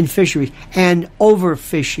water and fisheries and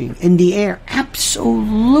overfishing in the air.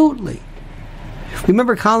 Absolutely.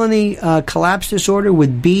 Remember colony collapse disorder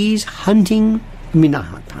with bees hunting? I mean, not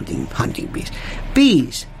hunting bees.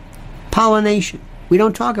 Bees. Pollination. We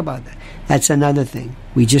don't talk about that. That's another thing.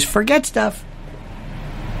 We just forget stuff.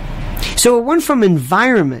 So it went from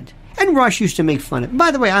environment, and Rush used to make fun of it.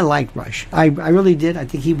 By the way, I liked Rush. I really did. I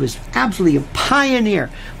think he was absolutely a pioneer.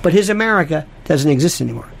 But his America doesn't exist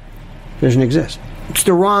anymore. Doesn't exist. It's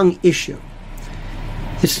the wrong issue.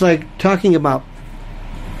 It's like talking about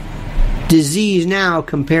disease now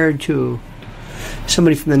compared to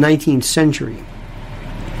somebody from the 19th century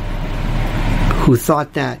who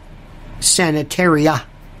thought that sanitaria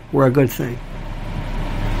were a good thing.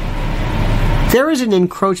 There is an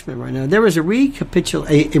encroachment right now. There is a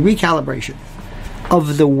recalibration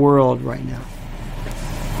of the world right now.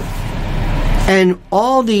 And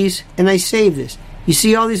all these, and I save this. You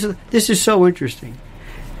see all these, this is so interesting.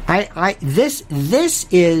 This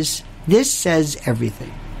says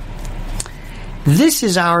everything. This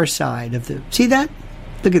is our side of the, see that?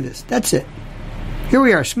 Look at this. That's it. Here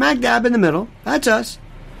we are, smack dab in the middle. That's us.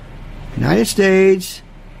 United States.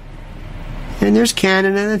 And there's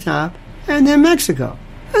Canada at the top. And then Mexico.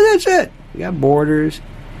 And that's it. We got borders.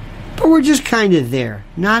 But we're just kind of there.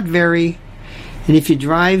 Not very. And if you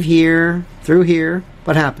drive here, through here,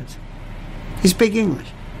 what happens? You speak English.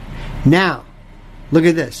 Now, look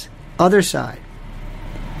at this. Other side.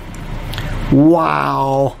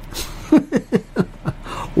 Wow.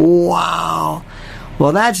 Wow.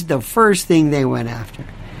 Well, that's the first thing they went after.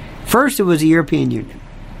 First, it was the European Union.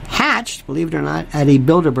 Hatched, believe it or not, at a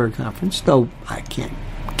Bilderberg conference, though I can't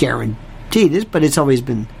guarantee this, but it's always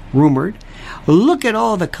been rumored. Look at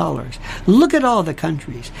all the colors. Look at all the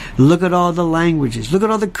countries. Look at all the languages. Look at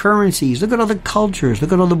all the currencies. Look at all the cultures.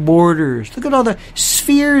 Look at all the borders. Look at all the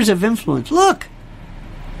spheres of influence. Look.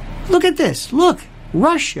 Look at this. Look.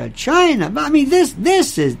 Russia, China. I mean, this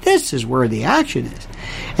is where the action is.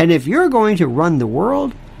 And if you're going to run the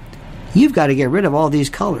world, you've got to get rid of all these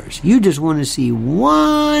colors. You just want to see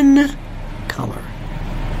one color.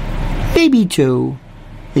 Maybe two.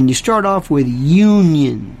 And you start off with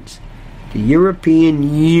unions. The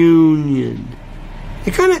European Union.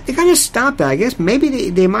 They kind of stopped that. I guess maybe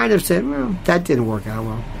they might have said, well, that didn't work out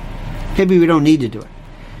well. Maybe we don't need to do it.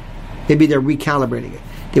 Maybe they're recalibrating it.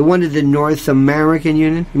 They wanted the North American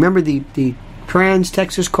Union. Remember the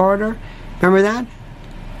Trans-Texas Corridor? Remember that?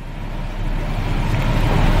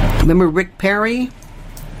 Remember Rick Perry?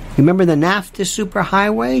 Remember the NAFTA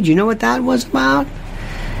Superhighway? Do you know what that was about?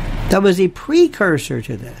 That was a precursor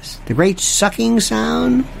to this. The great sucking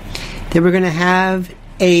sound. They were going to have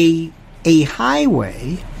a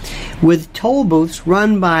highway with toll booths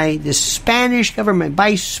run by the Spanish government,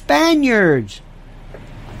 by Spaniards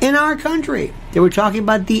in our country. They were talking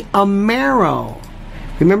about the Amero.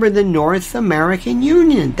 Remember the North American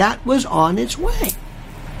Union. That was on its way.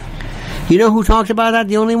 You know who talked about that?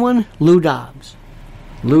 The only one? Lou Dobbs.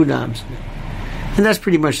 Lou Dobbs. And that's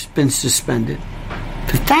pretty much been suspended.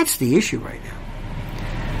 But that's the issue right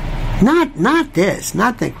now. Not this.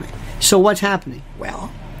 Not the Queen. So what's happening?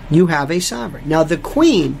 Well, you have a sovereign. Now the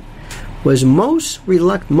Queen was most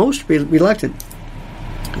reluctant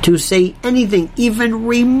to say anything even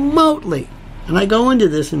remotely. And I go into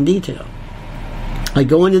this in detail. At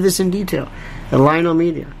Lionel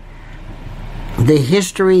Media. The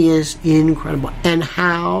history is incredible. And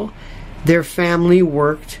how their family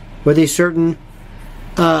worked with a certain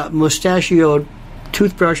mustachioed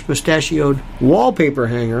wallpaper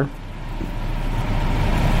hanger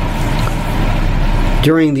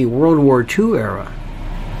during the World War II era.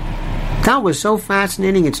 That was so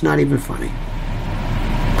fascinating, it's not even funny.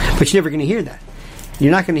 But you're never going to hear that.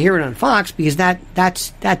 You're not going to hear it on Fox because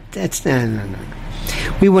that's no.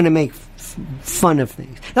 We want to make fun of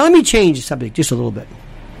things. Now let me change the subject just a little bit.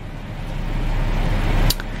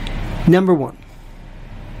 Number one.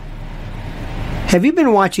 Have you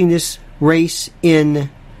been watching this race in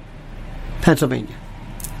Pennsylvania?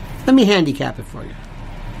 Let me handicap it for you.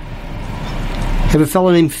 Have a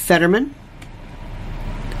fellow named Fetterman.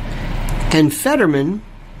 And Fetterman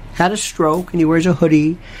had a stroke and he wears a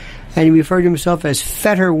hoodie. and he referred to himself as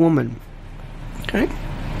Fetter Woman. Okay?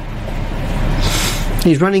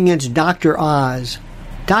 He's running against Dr. Oz.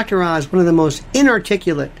 Dr. Oz, one of the most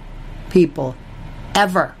inarticulate people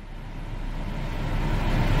ever.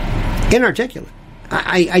 Inarticulate.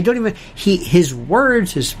 I don't even... His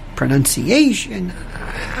words, his pronunciation,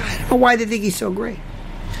 I don't know why they think he's so great.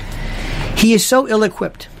 He is so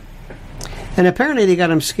ill-equipped. And apparently they got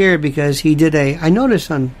him scared because he did I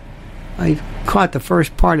noticed I caught the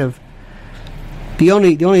first part of the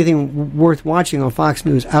only thing worth watching on Fox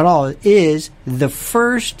News at all is the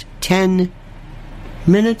first 10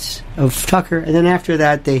 minutes of Tucker, and then after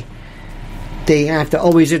that they have to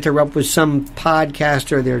always interrupt with some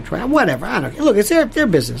podcaster. They're trying whatever. I don't care. Look, it's their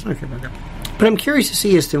business. I don't care about that. But I'm curious to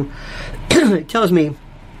see as to it tells me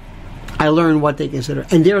I learned what they consider,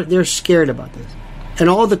 and they're scared about this. And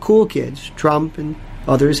all the cool kids, Trump and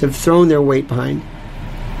others, have thrown their weight behind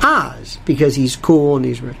Oz because he's cool and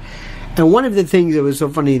he's rich. And one of the things that was so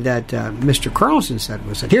funny that Mr. Carlson said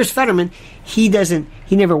was that here's Fetterman. He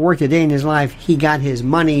never worked a day in his life. He got his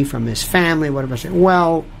money from his family, whatever. I said,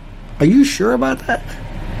 well, are you sure about that?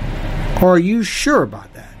 Or are you sure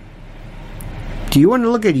about that? Do you want to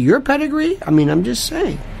look at your pedigree? I mean, I'm just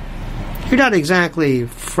saying. You're not exactly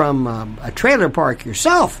from a trailer park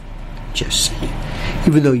yourself. Just saying.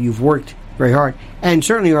 Even though you've worked very hard and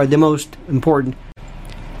certainly are the most important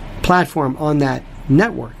platform on that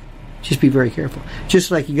network. Just be very careful. Just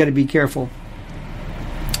like you got to be careful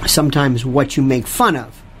sometimes what you make fun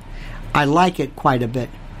of. I like it quite a bit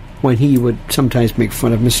when he would sometimes make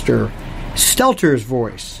fun of Mr. Stelter's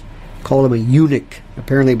voice. Call him a eunuch,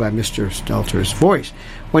 apparently by Mr. Stelter's voice.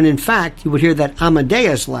 When in fact you would hear that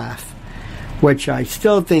Amadeus laugh, which I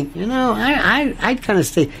still think, I'd kind of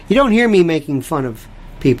say, you don't hear me making fun of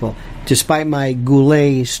people, despite my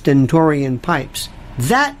Goulet stentorian pipes.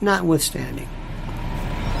 That notwithstanding,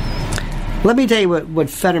 let me tell you what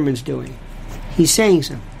Fetterman's doing. He's saying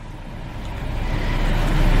something.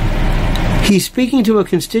 He's speaking to a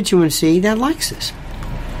constituency that likes this.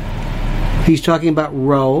 He's talking about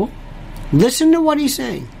Roe. Listen to what he's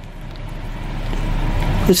saying.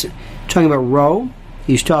 Listen. Talking about Roe.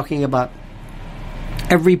 He's talking about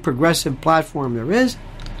every progressive platform there is.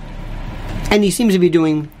 And he seems to be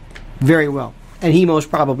doing very well. And he most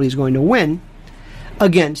probably is going to win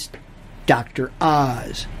against Dr.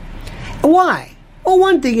 Oz. Why? Well,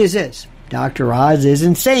 one thing is this. Dr. Oz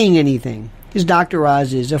isn't saying anything. Because Dr.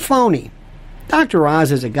 Oz is a phony. Dr.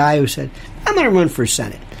 Oz is a guy who said, I'm going to run for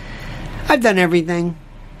Senate. I've done everything.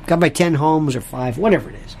 Got my 10 homes or 5, whatever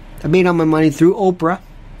it is. I made all my money through Oprah.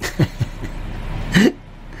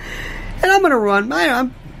 And I'm going to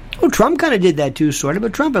run. Trump kind of did that too, sort of.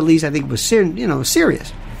 But Trump, at least, I think, was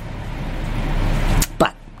serious.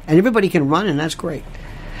 And everybody can run, and that's great.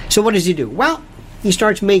 So what does he do? Well, he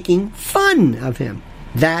starts making fun of him.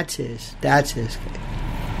 That's his case.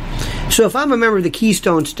 So if I'm a member of the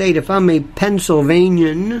Keystone State, if I'm a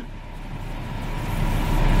Pennsylvanian,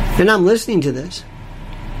 and I'm listening to this,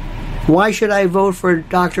 why should I vote for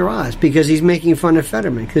Dr. Oz? Because he's making fun of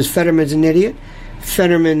Fetterman. Because Fetterman's an idiot.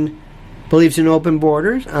 Fetterman believes in open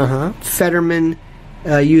borders. Fetterman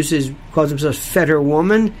calls himself Fetter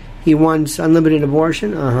Woman. He wants unlimited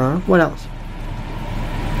abortion. What else?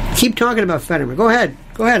 Keep talking about Fetterman. Go ahead.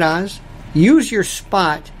 Go ahead, Oz. Use your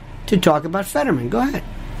spot to talk about Fetterman. Go ahead.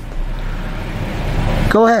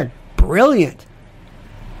 Go ahead. Brilliant.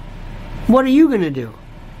 What are you going to do?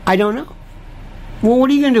 I don't know. Well,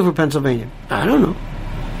 what are you going to do for Pennsylvania? I don't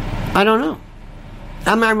know.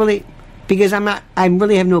 I'm not really, because I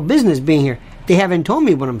really have no business being here. They haven't told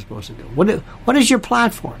me what I'm supposed to do. What is your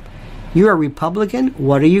platform? You're a Republican.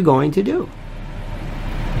 What are you going to do?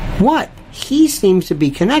 What? He seems to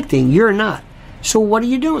be connecting. You're not. So what are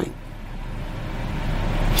you doing?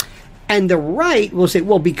 And the right will say,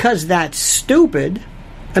 well, because that's stupid,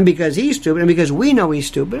 and because he's stupid, and because we know he's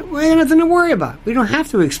stupid, we have nothing to worry about. We don't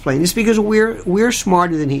have to explain this because we're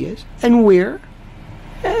smarter than he is. And let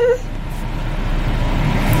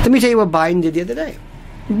me tell you what Biden did the other day.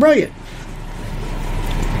 Brilliant.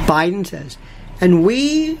 Biden says, and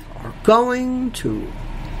we are going to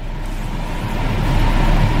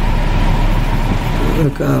we're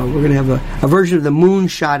going to have a version of the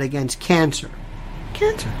moonshot against cancer.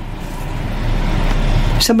 Cancer.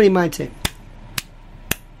 Somebody might say,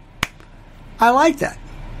 I like that.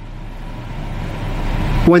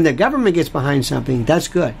 When the government gets behind something, that's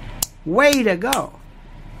good. Way to go.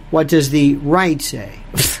 What does the right say?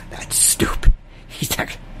 That's stupid. He's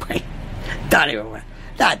not going to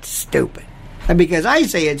that's stupid. And because I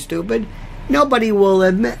say it's stupid, nobody will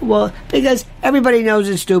admit, well, because everybody knows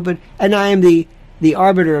it's stupid, and I am the the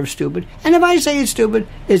arbiter of stupid. And if I say it's stupid,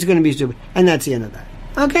 it's going to be stupid. And that's the end of that.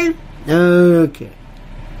 Okay? Okay.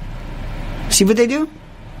 See what they do?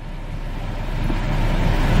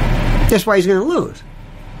 That's why he's going to lose.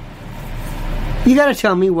 You got to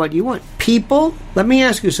tell me what you want. People, let me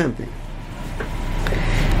ask you something.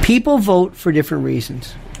 People vote for different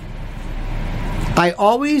reasons. I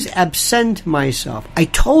always absent myself. I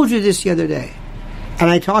told you this the other day, and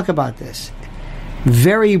I talk about this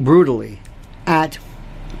very brutally at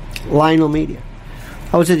Lionel Media.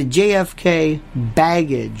 I was at the JFK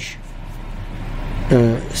baggage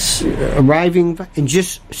arriving and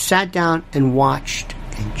just sat down and watched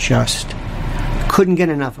and just couldn't get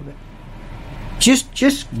enough of it.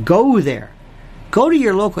 Just go there. Go to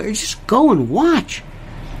your local area. Just go and watch.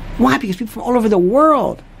 Why? Because people from all over the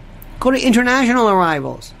world. Go to international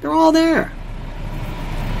arrivals. They're all there.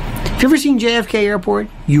 Have you ever seen JFK Airport?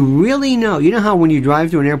 You really know. You know how when you drive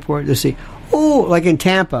through an airport, they say, oh, like in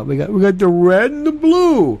Tampa, we got the red and the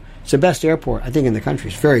blue. It's the best airport, I think, in the country.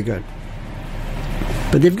 It's very good.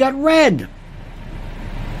 But they've got red.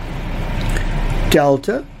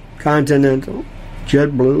 Delta, Continental,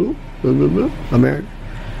 JetBlue, blah, blah, blah, American.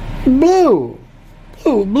 Blue.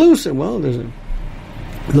 Well,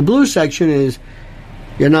 the blue section is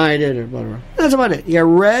United or blah, blah, blah. That's about it. You got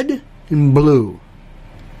red and blue.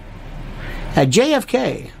 At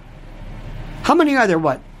JFK, how many are there?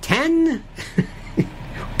 What, 10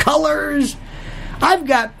 colors? I've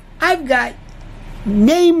got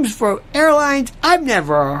names for airlines I've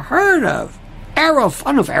never heard of. I don't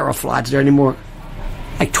know if Aeroflot's there anymore.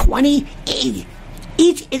 Like 20, 80.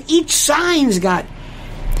 Each sign's got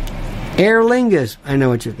Aer Lingus. I know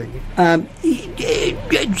what you're thinking.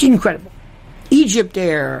 It's incredible. Egypt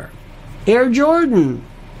Air, Air Jordan,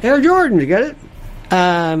 you get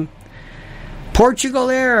it? Portugal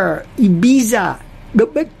Air, Ibiza,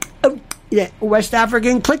 West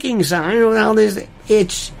African clicking sign. I don't know how this.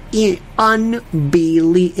 It's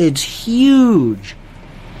unbelievable. It's huge,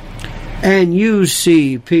 and you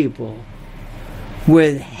see people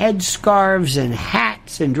with headscarves and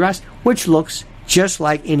hats and dress, which looks just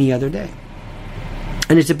like any other day.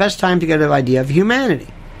 And it's the best time to get an idea of humanity.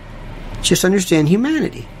 Just understand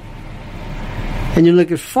humanity. And you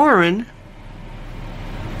look at foreign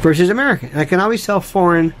versus American. And I can always tell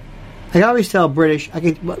foreign. I can always tell British.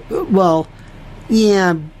 British. Well,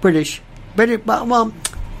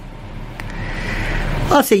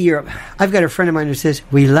 I'll say Europe. I've got a friend of mine who says,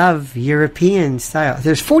 we love European style.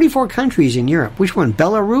 There's 44 countries in Europe. Which one?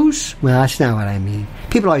 Belarus? Well, that's not what I mean.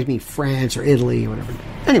 People always mean France or Italy or whatever.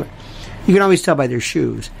 Anyway, you can always tell by their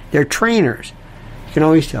shoes. Their trainers. You can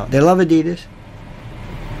always tell. They love Adidas.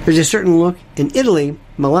 There's a certain look. In Italy,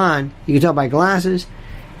 Milan, you can tell by glasses.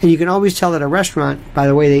 And you can always tell at a restaurant by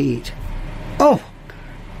the way they eat. Oh!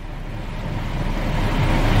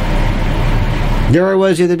 There I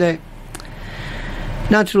was the other day.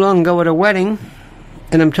 Not too long ago at a wedding,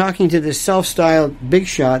 and I'm talking to this self-styled big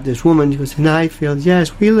shot, this woman who goes, in Highfield,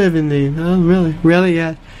 yes, we live in the, oh, really? Really,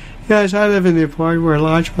 yes. Yes, I live in the part where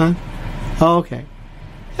Larchmont. Oh, okay.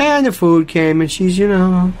 And the food came, and she's,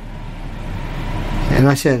 And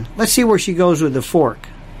I said, let's see where she goes with the fork.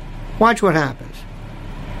 Watch what happens.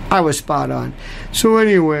 I was spot on. So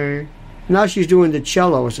anyway, now she's doing the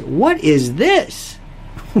cello. I said, what is this?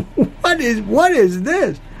 What is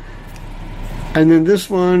this? And then this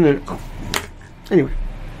one, and anyway.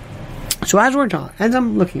 So as we're talking, as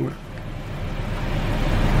I'm looking around,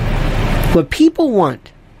 what people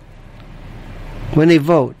want when they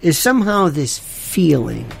vote is somehow this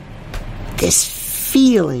feeling they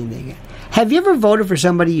get. Have you ever voted for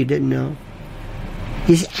somebody you didn't know?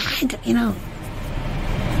 You say, I'm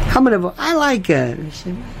going to vote. I like it.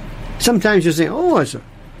 Sometimes you say, oh, it's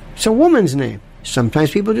a woman's name.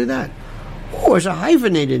 Sometimes people do that. Oh, it's a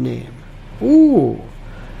hyphenated name. Ooh,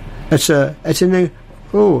 it's a name.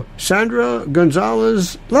 Oh, Sandra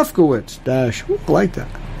Gonzalez Lefkowitz. Dash. Ooh, I like that.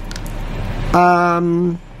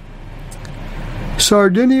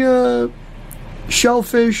 Sardinia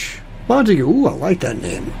Shellfish Montague. Ooh, I like that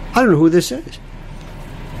name. I don't know who this is.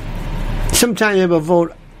 Sometimes they will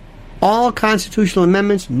vote all constitutional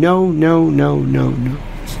amendments. No.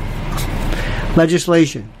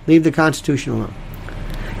 Legislation. Leave the Constitution alone.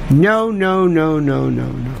 No.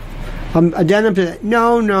 Addendum to that.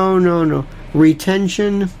 No.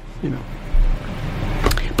 Retention,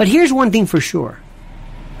 But here's one thing for sure.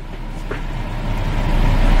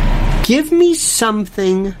 Give me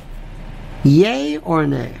something, yay or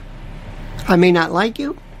nay. I may not like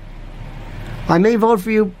you. I may vote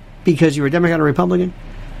for you because you're a Democrat or Republican.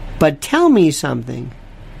 But tell me something,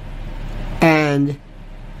 and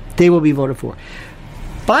they will be voted for.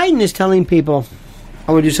 Biden is telling people,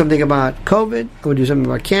 I want to do something about COVID. I want to do something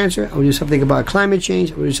about cancer. I want to do something about climate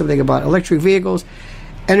change. I want to do something about electric vehicles,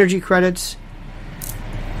 energy credits,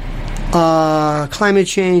 climate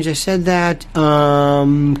change. I said that.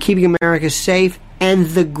 Keeping America safe. And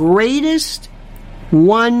the greatest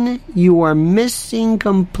one you are missing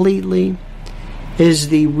completely is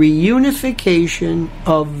the reunification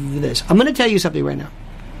of this. I'm going to tell you something right now.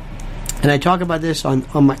 And I talk about this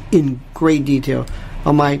in great detail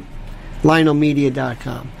on my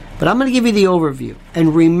LionelMedia.com. But I'm going to give you the overview.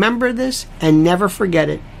 And remember this and never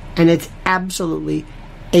forget it. And it's absolutely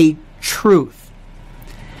a truth.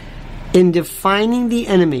 In defining the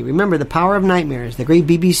enemy, remember The Power of Nightmares, the great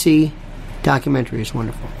BBC documentary is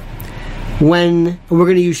wonderful. When, we're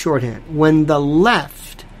going to use shorthand, when the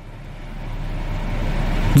left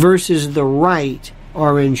versus the right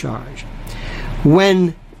are in charge,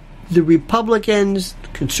 when the Republicans,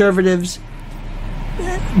 conservatives,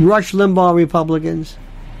 Rush Limbaugh Republicans,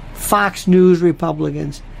 Fox News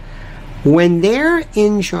Republicans, when they're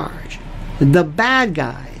in charge, the bad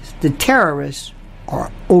guys, the terrorists, are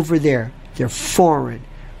over there. They're foreign.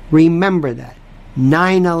 Remember that.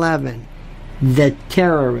 9/11, the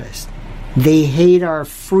terrorists, they hate our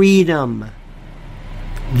freedom.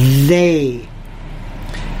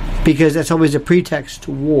 Because that's always a pretext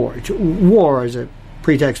to war. War is a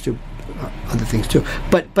pretext to other things too.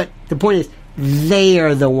 But the point is, they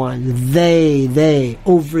are the ones. They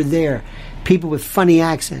over there. People with funny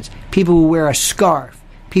accents. People who wear a scarf.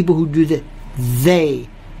 People who do the they.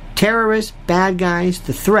 Terrorists, bad guys,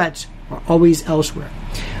 the threats are always elsewhere.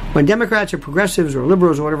 When Democrats or progressives or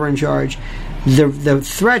liberals or whatever are in charge, the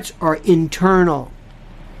threats are internal.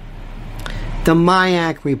 The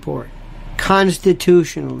Mayak Report,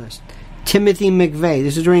 Constitutionalist, Timothy McVeigh,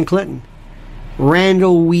 this is during Clinton,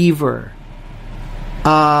 Randall Weaver,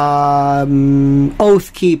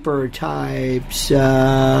 Oath Keeper types,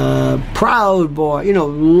 Proud Boy,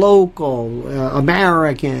 local,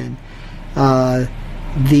 American,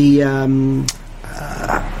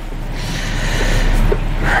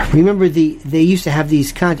 remember they used to have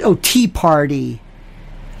these Tea Party,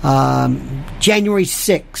 January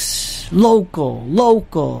 6th,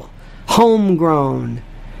 local, homegrown,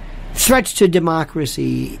 threats to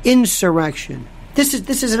democracy, insurrection. This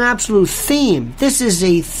is an absolute theme. This is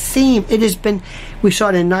a theme. It has been. We saw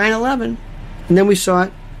it in 9/11, and then we saw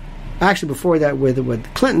it actually before that with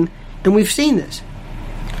Clinton, and we've seen this.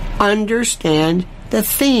 Understand the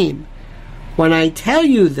theme. When I tell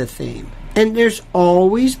you the theme, and there's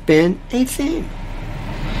always been a theme.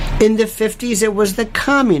 In the 50s, it was the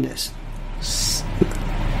communists,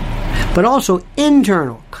 but also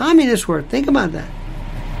internal. Communists were. Think about that.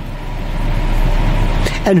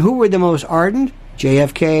 And who were the most ardent?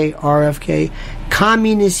 JFK, RFK,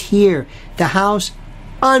 communists here. The House,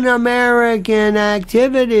 un-American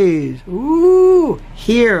activities. Ooh,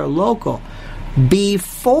 here, local.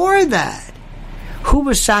 Before that, who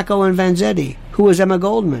was Sacco and Vanzetti? Who was Emma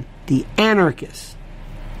Goldman? The anarchists.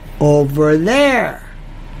 Over there.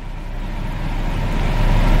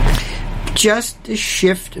 Just the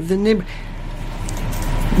shift of the neighbor.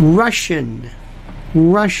 Russian.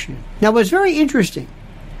 Now, what's very interesting,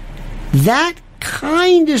 that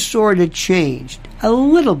kind of sort of changed a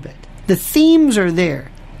little bit. The themes are there,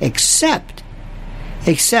 except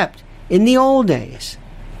in the old days,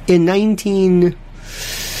 during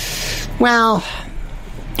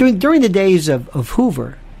the days of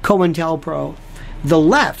Hoover, COINTELPRO, the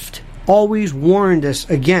left always warned us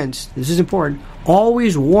against, this is important,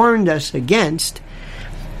 always warned us against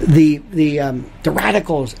the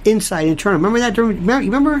radicals inside, internal. Remember that?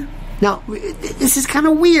 Remember? Now, this is kind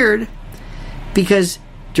of weird, because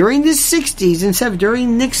during the 60s and 70s,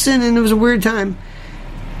 during Nixon, and it was a weird time,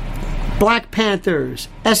 Black Panthers,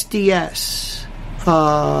 SDS,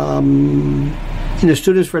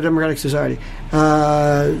 Students for a Democratic Society,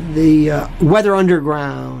 the Weather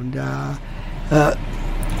Underground,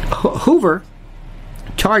 Hoover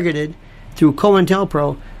targeted, through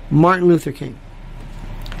COINTELPRO, Martin Luther King.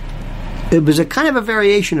 It was a kind of a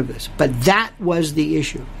variation of this, but that was the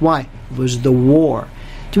issue. Why? It was the war.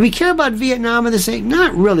 Do we care about Vietnam or the same?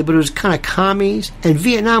 Not really, but it was kind of commies. And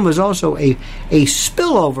Vietnam was also a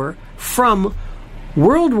spillover from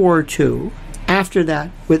World War II, after that,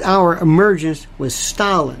 with our emergence with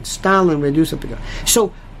Stalin. Stalin would do something.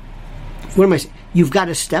 So, what am I saying? You've got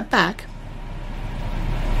to step back.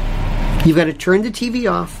 You've got to turn the TV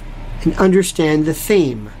off and understand the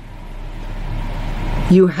theme.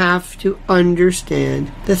 You have to understand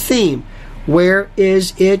the theme. Where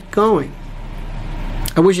is it going?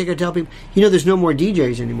 I wish I could tell people, there's no more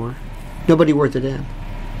DJs anymore. Nobody worth a damn.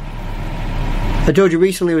 I told you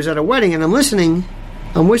recently I was at a wedding and I'm listening,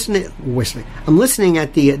 I'm listening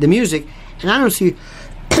at the music, and I don't see.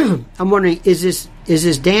 I'm wondering, is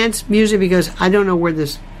this dance music? Because I don't know where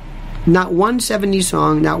this. Not one 70s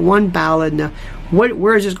song, not one ballad. No,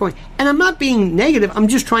 where is this going? And I'm not being negative. I'm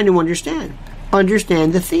just trying to understand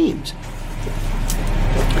the themes.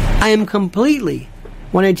 I am completely,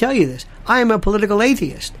 when I tell you this, I am a political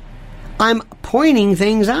atheist. I'm pointing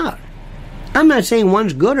things out. I'm not saying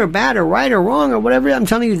one's good or bad or right or wrong or whatever. I'm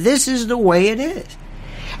telling you this is the way it is.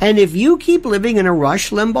 And if you keep living in a Rush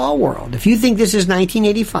Limbaugh world, if you think this is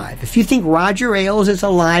 1985, if you think Roger Ailes is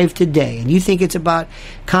alive today, and you think it's about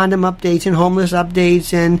condom updates and homeless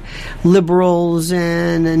updates and liberals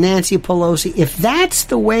and Nancy Pelosi, if that's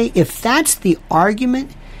the argument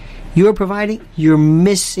you're providing, you're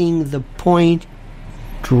missing the point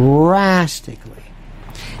drastically.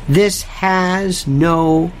 This has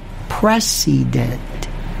no precedent.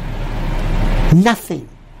 Nothing.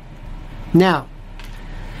 Now,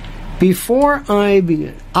 before I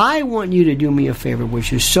begin, I want you to do me a favor,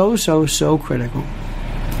 which is so critical.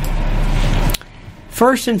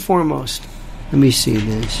 First and foremost, let me see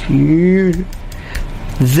this.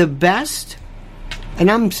 The best, and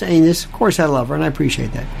I'm saying this, of course I love her and I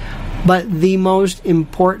appreciate that, but the most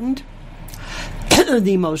important,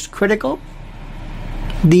 the most critical,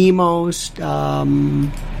 the most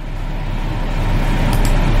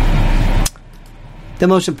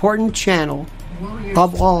important channel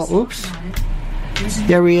of all. Oops.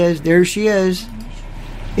 There he is. There she is.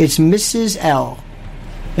 It's Mrs. L.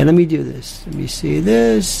 And let me do this. Let me see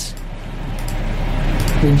this.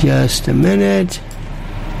 In just a minute.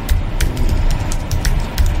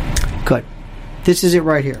 Good. This is it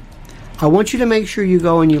right here. I want you to make sure you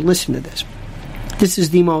go and you listen to this. This is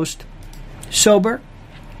the most sober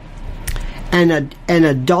and an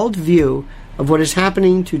adult view of what is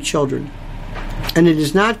happening to children. And it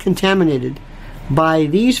is not contaminated by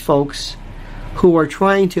these folks who are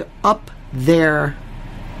trying to up their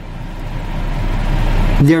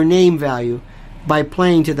name value by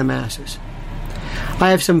playing to the masses. I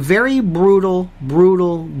have some very brutal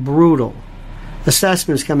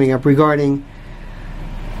assessments coming up regarding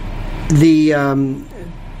the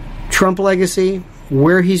Trump legacy,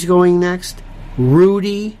 where he's going next,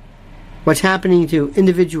 Rudy, what's happening to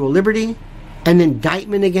individual liberty, an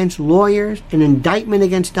indictment against lawyers, an indictment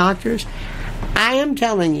against doctors. I am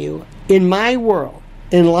telling you, in my world,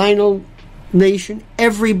 in Lionel Nation,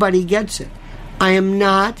 everybody gets it. I am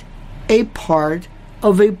not a part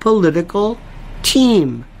of a political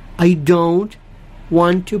team. I don't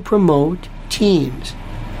want to promote teams.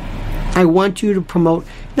 I want you to promote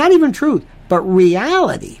not even truth, but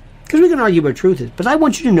reality. Because we can argue what truth is, but I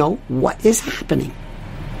want you to know what is happening.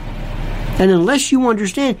 And unless you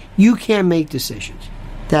understand, you can't make decisions.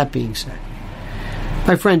 That being said,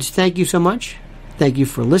 my friends, thank you so much. Thank you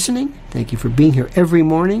for listening. Thank you for being here every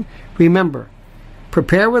morning. Remember,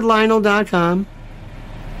 preparewithlionel.com.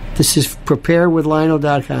 This is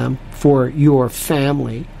preparewithlionel.com for your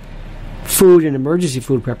family food and emergency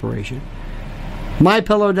food preparation.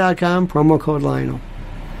 MyPillow.com, promo code Lionel.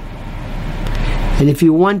 And if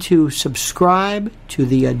you want to subscribe to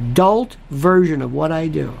the adult version of what I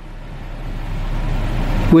do,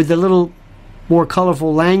 with a little more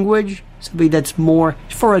colorful language, something that's more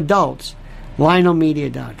for adults,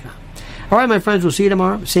 LionelMedia.com. All right, my friends, we'll see you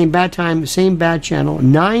tomorrow. Same bad time, same bad channel,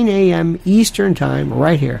 9 a.m. Eastern Time,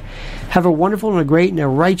 right here. Have a wonderful and a great and a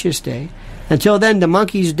righteous day. Until then, the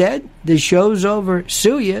monkey's dead. The show's over.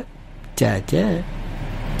 Sue ya. Ta-ta.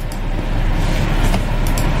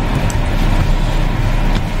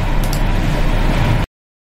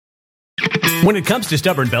 When it comes to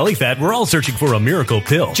stubborn belly fat, we're all searching for a miracle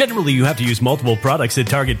pill. Generally, you have to use multiple products that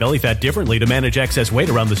target belly fat differently to manage excess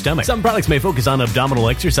weight around the stomach. Some products may focus on abdominal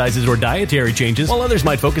exercises or dietary changes, while others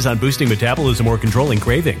might focus on boosting metabolism or controlling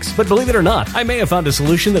cravings. But believe it or not, I may have found a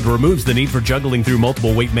solution that removes the need for juggling through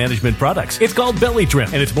multiple weight management products. It's called Belly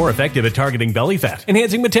Trim, and it's more effective at targeting belly fat,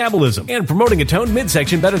 enhancing metabolism, and promoting a toned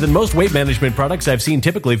midsection better than most weight management products I've seen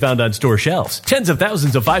typically found on store shelves. Tens of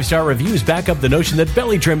thousands of 5-star reviews back up the notion that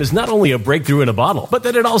Belly Trim is not only a breakthrough in a bottle, but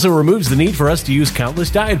that it also removes the need for us to use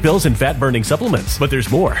countless diet pills and fat-burning supplements. But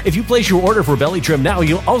there's more. If you place your order for Belly Trim now,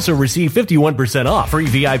 you'll also receive 51% off, free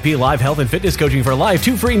VIP live health and fitness coaching for life,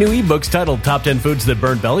 2 free new ebooks titled Top 10 Foods That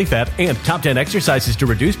Burn Belly Fat and Top 10 Exercises to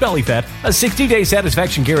Reduce Belly Fat, a 60-day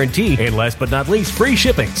satisfaction guarantee, and last but not least, free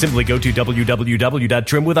shipping. Simply go to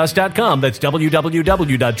www.trimwithus.com. That's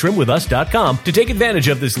www.trimwithus.com to take advantage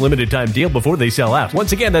of this limited time deal before they sell out.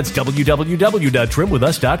 Once again, that's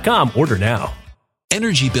www.trimwithus.com. Order now.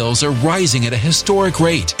 Energy bills are rising at a historic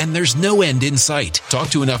rate, and there's no end in sight. Talk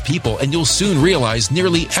to enough people and you'll soon realize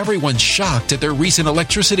nearly everyone's shocked at their recent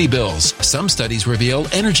electricity bills. Some studies reveal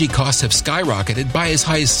energy costs have skyrocketed by as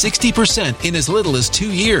high as 60% in as little as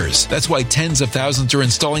 2 years. That's why tens of thousands are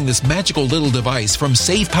installing this magical little device from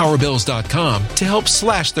SavePowerBills.com to help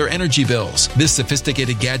slash their energy bills. This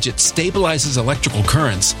sophisticated gadget stabilizes electrical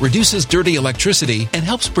currents, reduces dirty electricity, and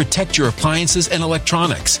helps protect your appliances and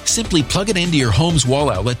electronics. Simply plug it into your home's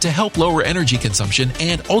wall outlet to help lower energy consumption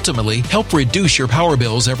and ultimately help reduce your power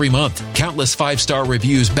bills every month. Countless 5-star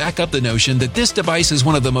reviews back up the notion that this device is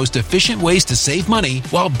one of the most efficient ways to save money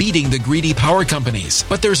while beating the greedy power companies.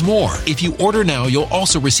 But there's more. If you order now, you'll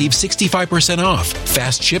also receive 65% off,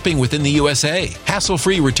 fast shipping within the USA,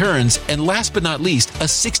 hassle-free returns, and last but not least, a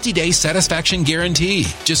 60-day satisfaction guarantee.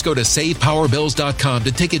 Just go to SavePowerBills.com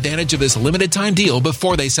to take advantage of this limited time deal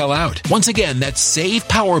before they sell out. Once again, that's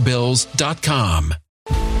SavePowerBills.com.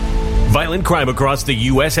 Violent crime across the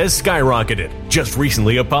U.S. has skyrocketed. Just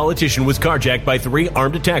recently, a politician was carjacked by 3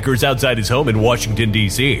 armed attackers outside his home in Washington,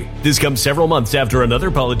 D.C. This comes several months after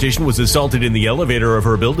another politician was assaulted in the elevator of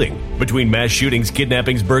her building. Between mass shootings,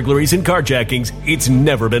 kidnappings, burglaries, and carjackings, it's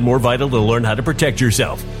never been more vital to learn how to protect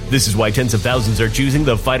yourself. This is why tens of thousands are choosing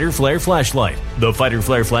the Fighter Flare flashlight. The Fighter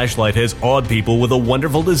Flare flashlight has awed people with a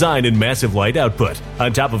wonderful design and massive light output.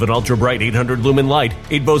 On top of an ultra-bright 800 lumen light,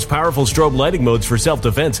 it boasts powerful strobe lighting modes for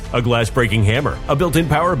self-defense, a glass-breaking hammer, a built-in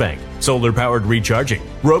power bank, solar-powered recharging,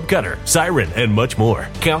 rope cutter, siren, and much more.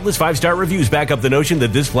 Countless 5-star reviews back up the notion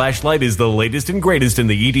that this flashlight is the latest and greatest in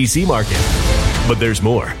the EDC market. But there's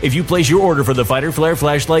more. If you place your order for the Fighter Flare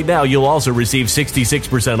flashlight now, you'll also receive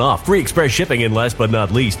 66% off, free express shipping, and last but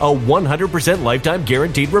not least, a 100% lifetime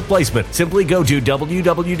guaranteed replacement. Simply go to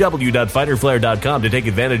www.fighterflare.com to take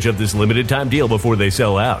advantage of this limited time deal before they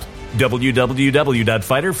sell out.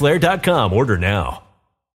 www.fighterflare.com. Order now.